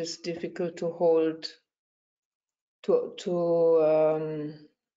 it is difficult to hold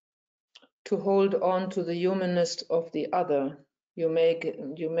on to the humanness of the other. You make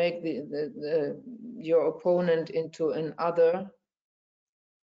your opponent into an other,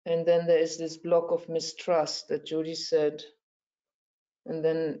 and then there is this block of mistrust that Judy said, and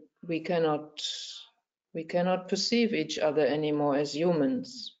then we cannot perceive each other anymore as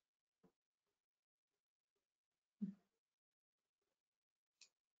humans.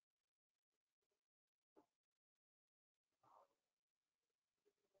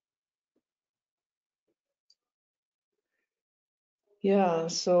 Yeah,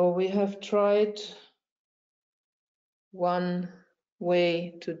 so we have tried one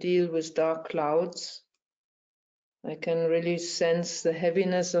way to deal with dark clouds. I can really sense the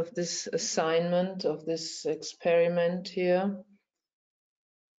heaviness of this assignment, of this experiment here.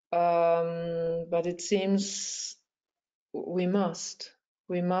 But it seems we must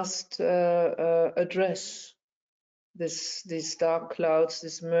address these dark clouds,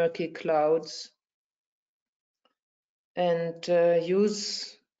 these murky clouds, and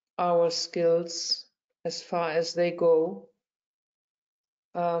use our skills as far as they go.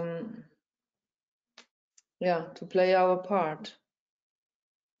 Yeah, to play our part.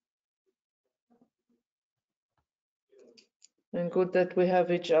 And good that we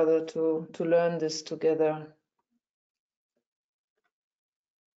have each other to learn this together.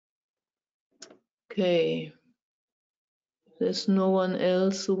 Okay. There's no one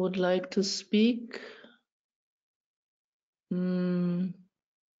else who would like to speak.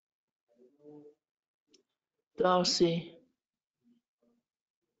 Darcy.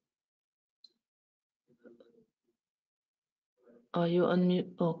 Are you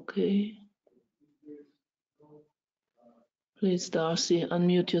unmute? Okay. Please, Darcy,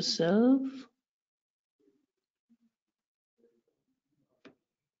 unmute yourself.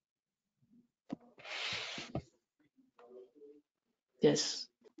 Yes.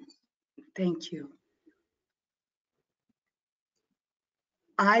 Thank you.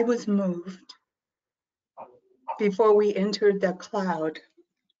 I was moved before we entered the cloud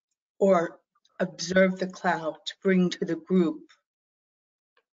or observed the cloud to bring to the group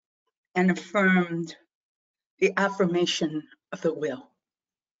and affirmed the affirmation of the will.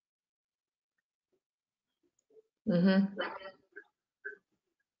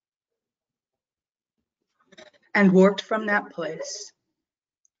 And worked from that place,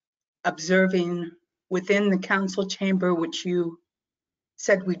 observing within the council chamber, which you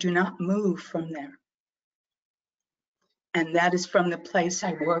said we do not move from there. And that is from the place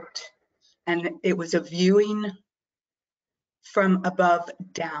I worked. And it was a viewing from above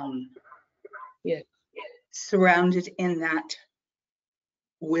down. Yes. Surrounded in that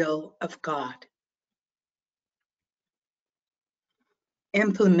will of God.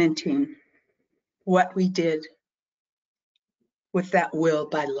 Implementing what we did with that will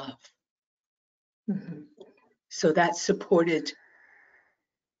by love. So that supported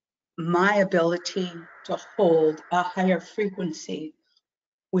my ability to hold a higher frequency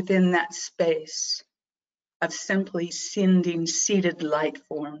within that space of simply sending seated light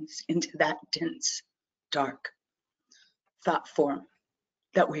forms into that dense, dark thought form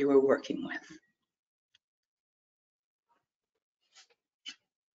that we were working with.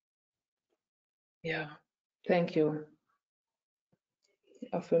 Yeah, thank you.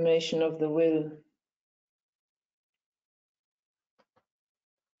 Affirmation of the will.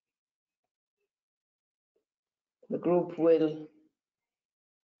 The group will.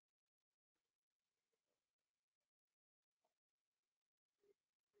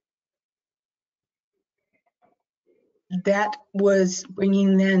 that was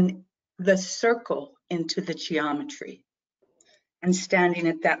bringing then the circle into the geometry and standing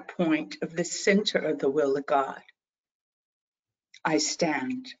at that point of the center of the will of God. I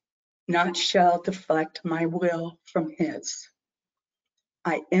stand, not shall deflect my will from his.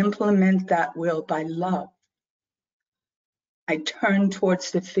 I implement that will by love. I turn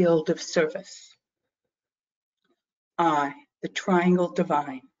towards the field of service. I, the triangle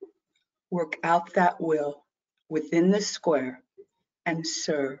divine, work out that will within the square and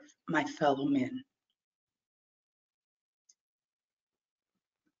serve my fellow men.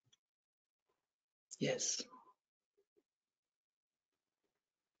 Yes.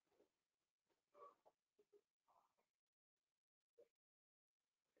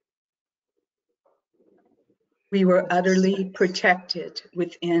 We were utterly protected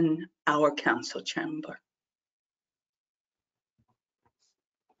within our council chamber.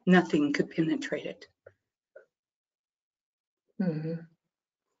 Nothing could penetrate it. Mhm.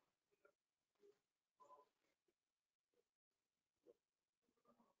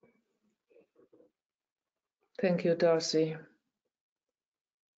 Thank you, Darcy.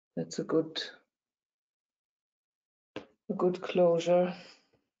 That's a good closure.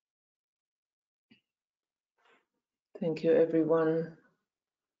 Thank you, everyone.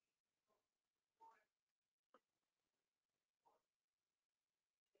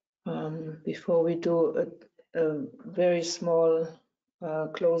 Before we do a very small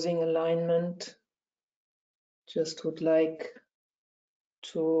closing alignment, just would like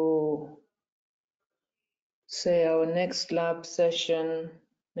to say our next lab session,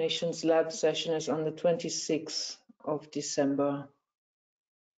 Nations Lab session, is on the 26th of December.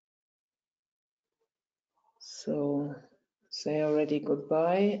 So say already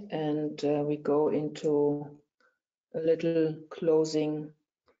goodbye, and we go into a little closing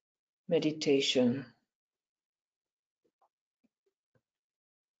meditation.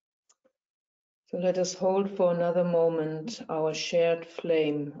 So let us hold for another moment our shared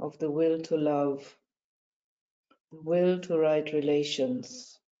flame of the will to love, the will to right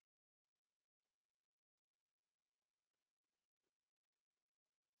relations.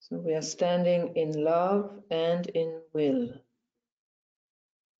 So we are standing in love and in will.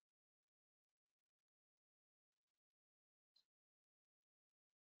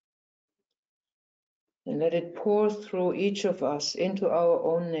 And let it pour through each of us into our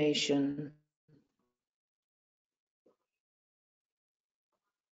own nation.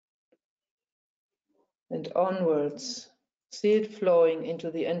 And onwards, see it flowing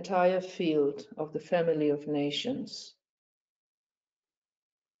into the entire field of the family of nations.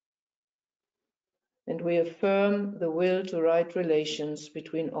 And we affirm the will to right relations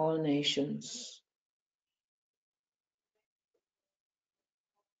between all nations.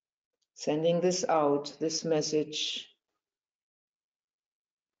 Sending this out, this message,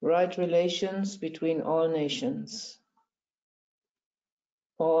 right relations between all nations,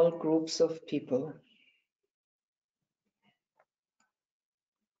 all groups of people.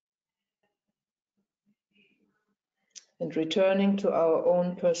 And returning to our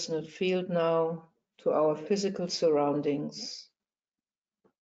own personal field now, to our physical surroundings,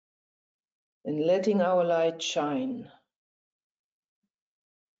 and letting our light shine,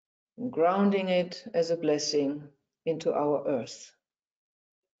 and grounding it as a blessing into our earth.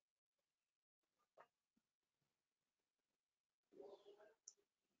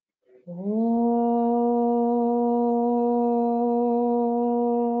 Oh.